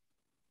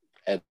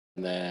 And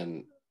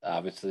then,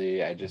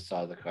 obviously, I just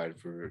saw the card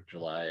for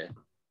July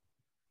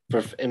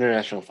for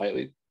International Fight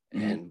Week.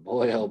 And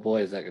boy, oh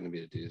boy, is that going to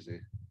be a doozy.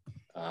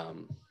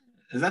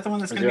 Is that the one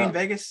that's going to be in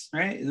Vegas,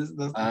 right?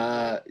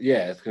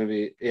 Yeah, it's going to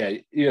be,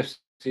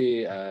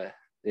 UFC,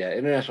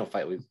 International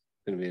Fight Week is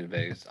going to be in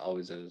Vegas.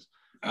 Always is.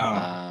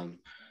 What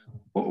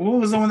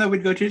was the one that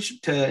we'd go to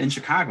in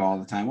Chicago all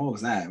the time? What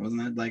was that?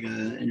 Wasn't that like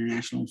an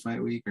International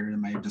Fight Week, or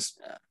am I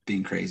just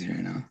being crazy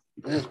right now?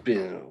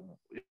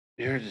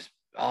 You're just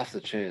off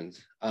the chains.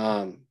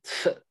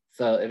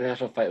 So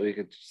International Fight Week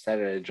is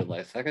Saturday, July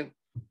 2nd.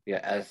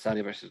 Yeah,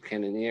 Adesanya versus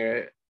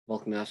Cannonier,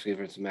 Volkanovski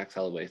versus Max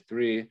Holloway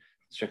 3,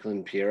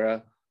 Strickland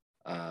Piera,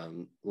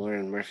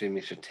 Lauren Murphy,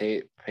 Misha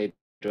Tate,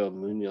 Pedro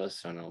Munoz,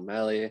 Son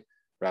O'Malley,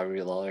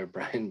 Robbie Lawler,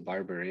 Brian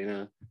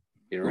Barberina,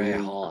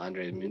 Uriah Hall,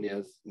 Andre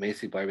Munoz,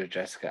 Macy Barber,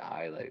 Jessica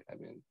I.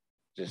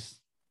 Just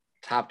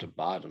top to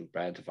bottom.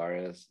 Brad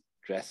Tavares,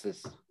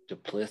 Dresses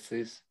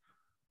Duplessis,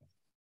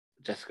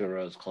 Jessica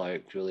Rose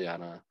Clark,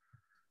 Juliana.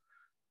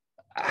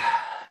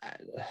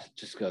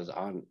 Just goes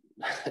on.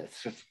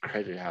 It's just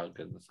crazy how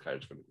good this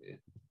card's going to be.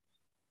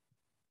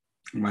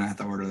 I'm going to have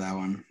to order that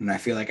one. And I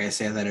feel like I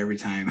say that every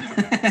time.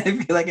 I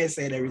feel like I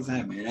say it every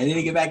time, man. I need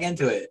to get back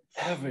into it.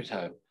 Every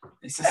time.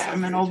 It's just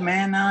I'm an old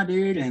man now,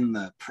 dude. And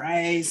the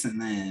price,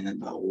 and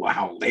then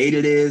how late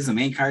it is. The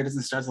main card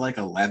doesn't start till like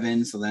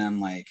 11. So then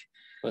I'm like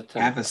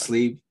half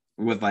asleep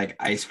with like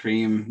ice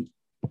cream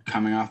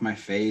coming off my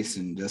face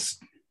and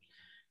just...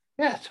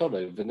 Yeah,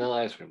 totally.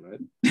 Vanilla ice cream,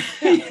 right?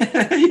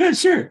 Yeah,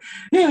 sure.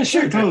 Yeah,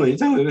 sure. Totally.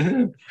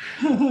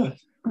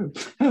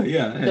 Oh,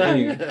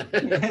 yeah.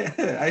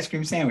 Ice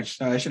cream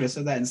sandwich. I should have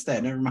said that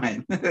instead. Never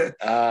mind. June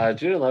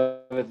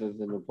 11th is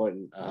an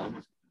important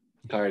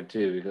card,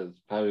 too, because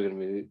it's probably going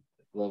to be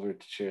Glover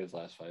Teixeira's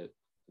last fight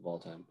of all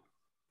time.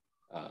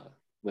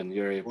 When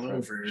Yuri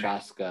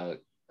Prochaska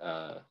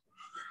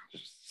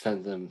just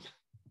sends him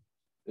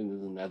into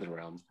the nether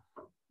realm.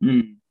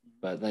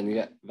 But then you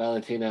got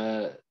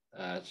Valentina...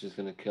 she's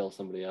going to kill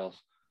somebody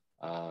else.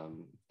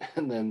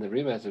 And then the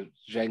rematch of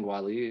Zhang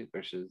Weili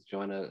versus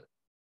Joanna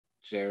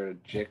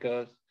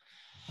Jędrzejczyk.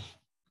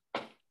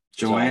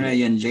 Joanna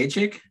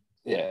Jędrzejczyk?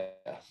 Yeah.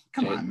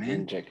 Come on,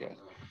 man. Jędrzejczyk.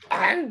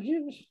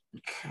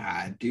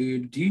 God,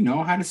 dude. Do you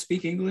know how to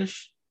speak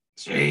English?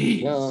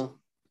 Jeez. No,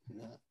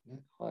 not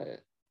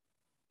quite.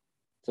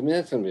 So,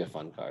 that's going to be a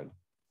fun card.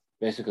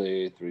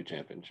 Basically, 3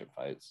 championship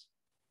fights.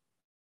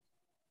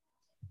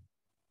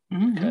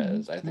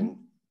 Because I think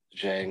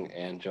Zhang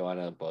and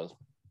Joanna both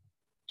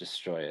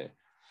destroy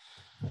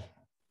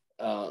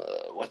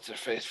what's her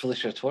face?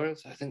 Felicia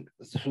Torres, I think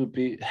that's who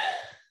beat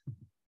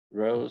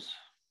Rose.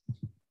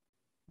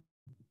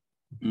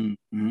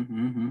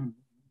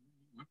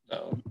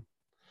 So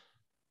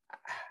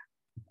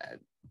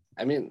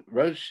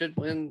Rose should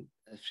win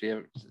if she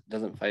ever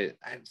doesn't fight.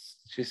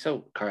 She's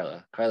so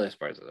Carla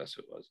Esparza, that's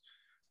who it was.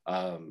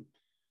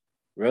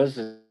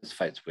 Rose's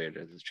fight's weird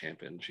as a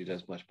champion. She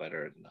does much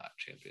better as not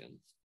champion.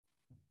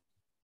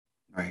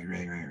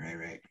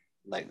 Right.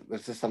 Like,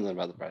 this is something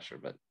about the pressure,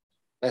 but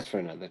that's for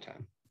another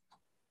time.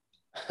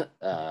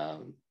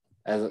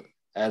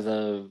 As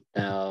of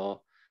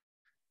now,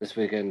 this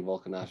weekend,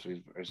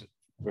 Volkanovski versus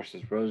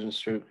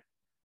Rosenstruck.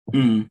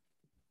 I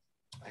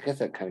guess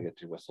that kind of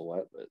gets your whistle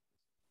wet, but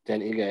Dan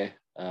Ige,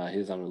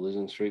 he's on a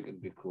losing streak.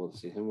 It'd be cool to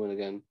see him win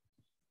again.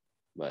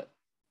 But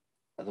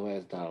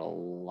otherwise, not a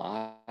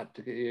lot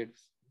to get you.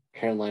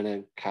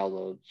 Carolina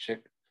Kowalczyk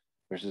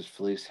versus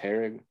Felice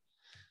Herrig.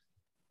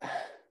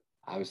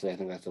 Obviously, I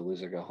think that's a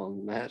loser go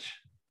home match.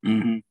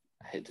 I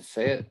hate to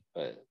say it,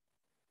 but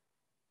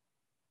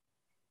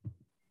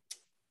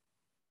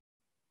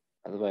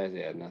otherwise,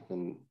 yeah,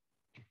 nothing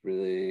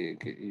really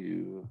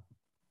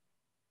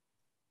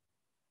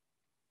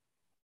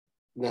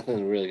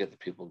nothing really get the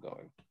people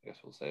going. I guess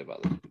we'll say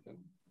about this weekend.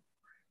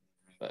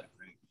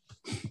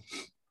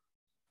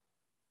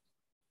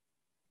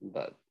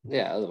 But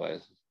yeah,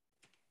 otherwise,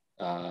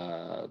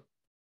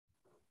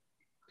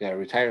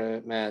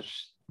 retirement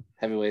match.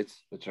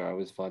 Heavyweights, which are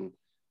always fun,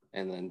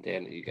 and then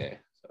Dan Ige.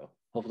 So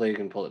hopefully you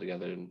can pull it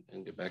together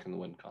and get back in the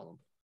win column.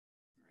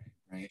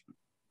 Right.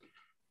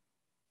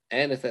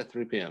 And it's at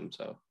 3 p.m.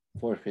 So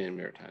 4 p.m.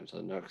 your time,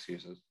 so no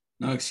excuses.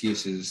 No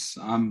excuses.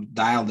 I'm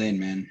dialed in,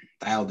 man.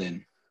 Dialed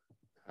in.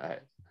 All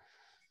right.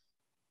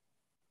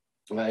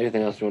 Well,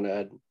 anything else you want to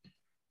add?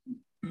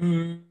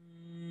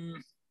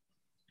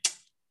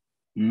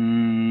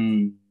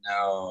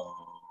 No.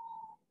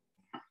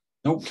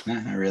 Nope,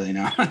 not really.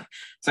 No.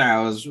 Sorry,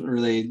 I was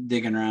really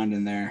digging around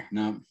in there.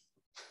 No.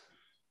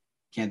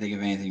 Can't think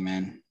of anything,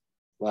 man.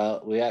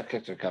 Well, we have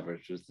kicked our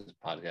coverage with this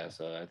podcast,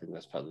 so I think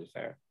that's probably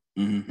fair.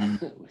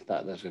 Mm-hmm. We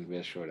thought that was going to be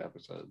a short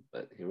episode,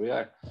 but here we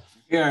are.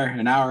 Here,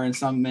 an hour and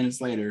some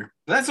minutes later.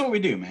 But that's what we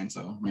do, man.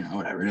 So,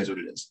 whatever. It is what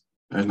it is.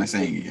 There's my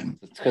saying again.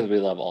 It's because we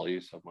love all you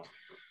so much.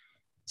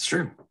 It's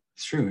true.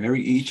 It's true.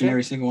 Each and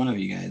every single one of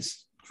you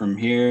guys. From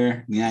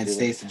here, the United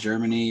States to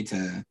Germany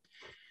to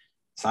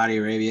Saudi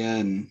Arabia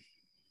and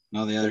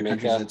all the other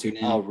countries that tune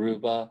in.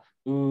 Aruba.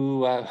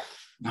 Ooh. Oh,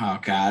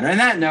 God. On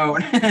that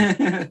note,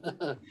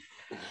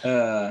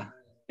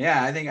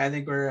 yeah, I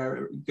think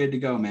we're good to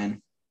go,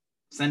 man.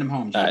 Send them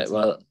home, Johnson.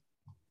 All right,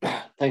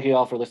 well, thank you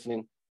all for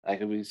listening.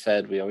 Like we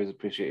said, we always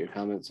appreciate your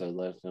comments, so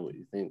let us know what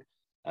you think.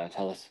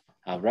 Tell us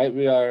how right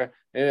we are.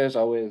 And as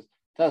always,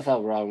 tell us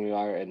how wrong we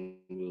are, and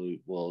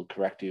we will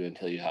correct you and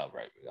tell you how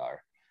right we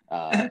are.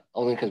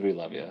 Only because we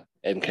love you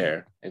and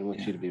care and want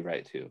you to be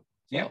right too.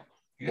 So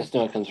just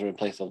know it comes from a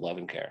place of love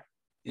and care.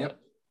 Yep.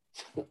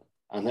 But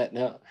on that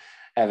note,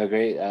 have a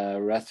great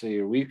rest of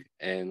your week,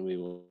 and we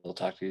will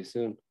talk to you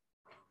soon.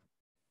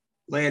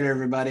 Later,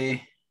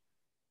 everybody.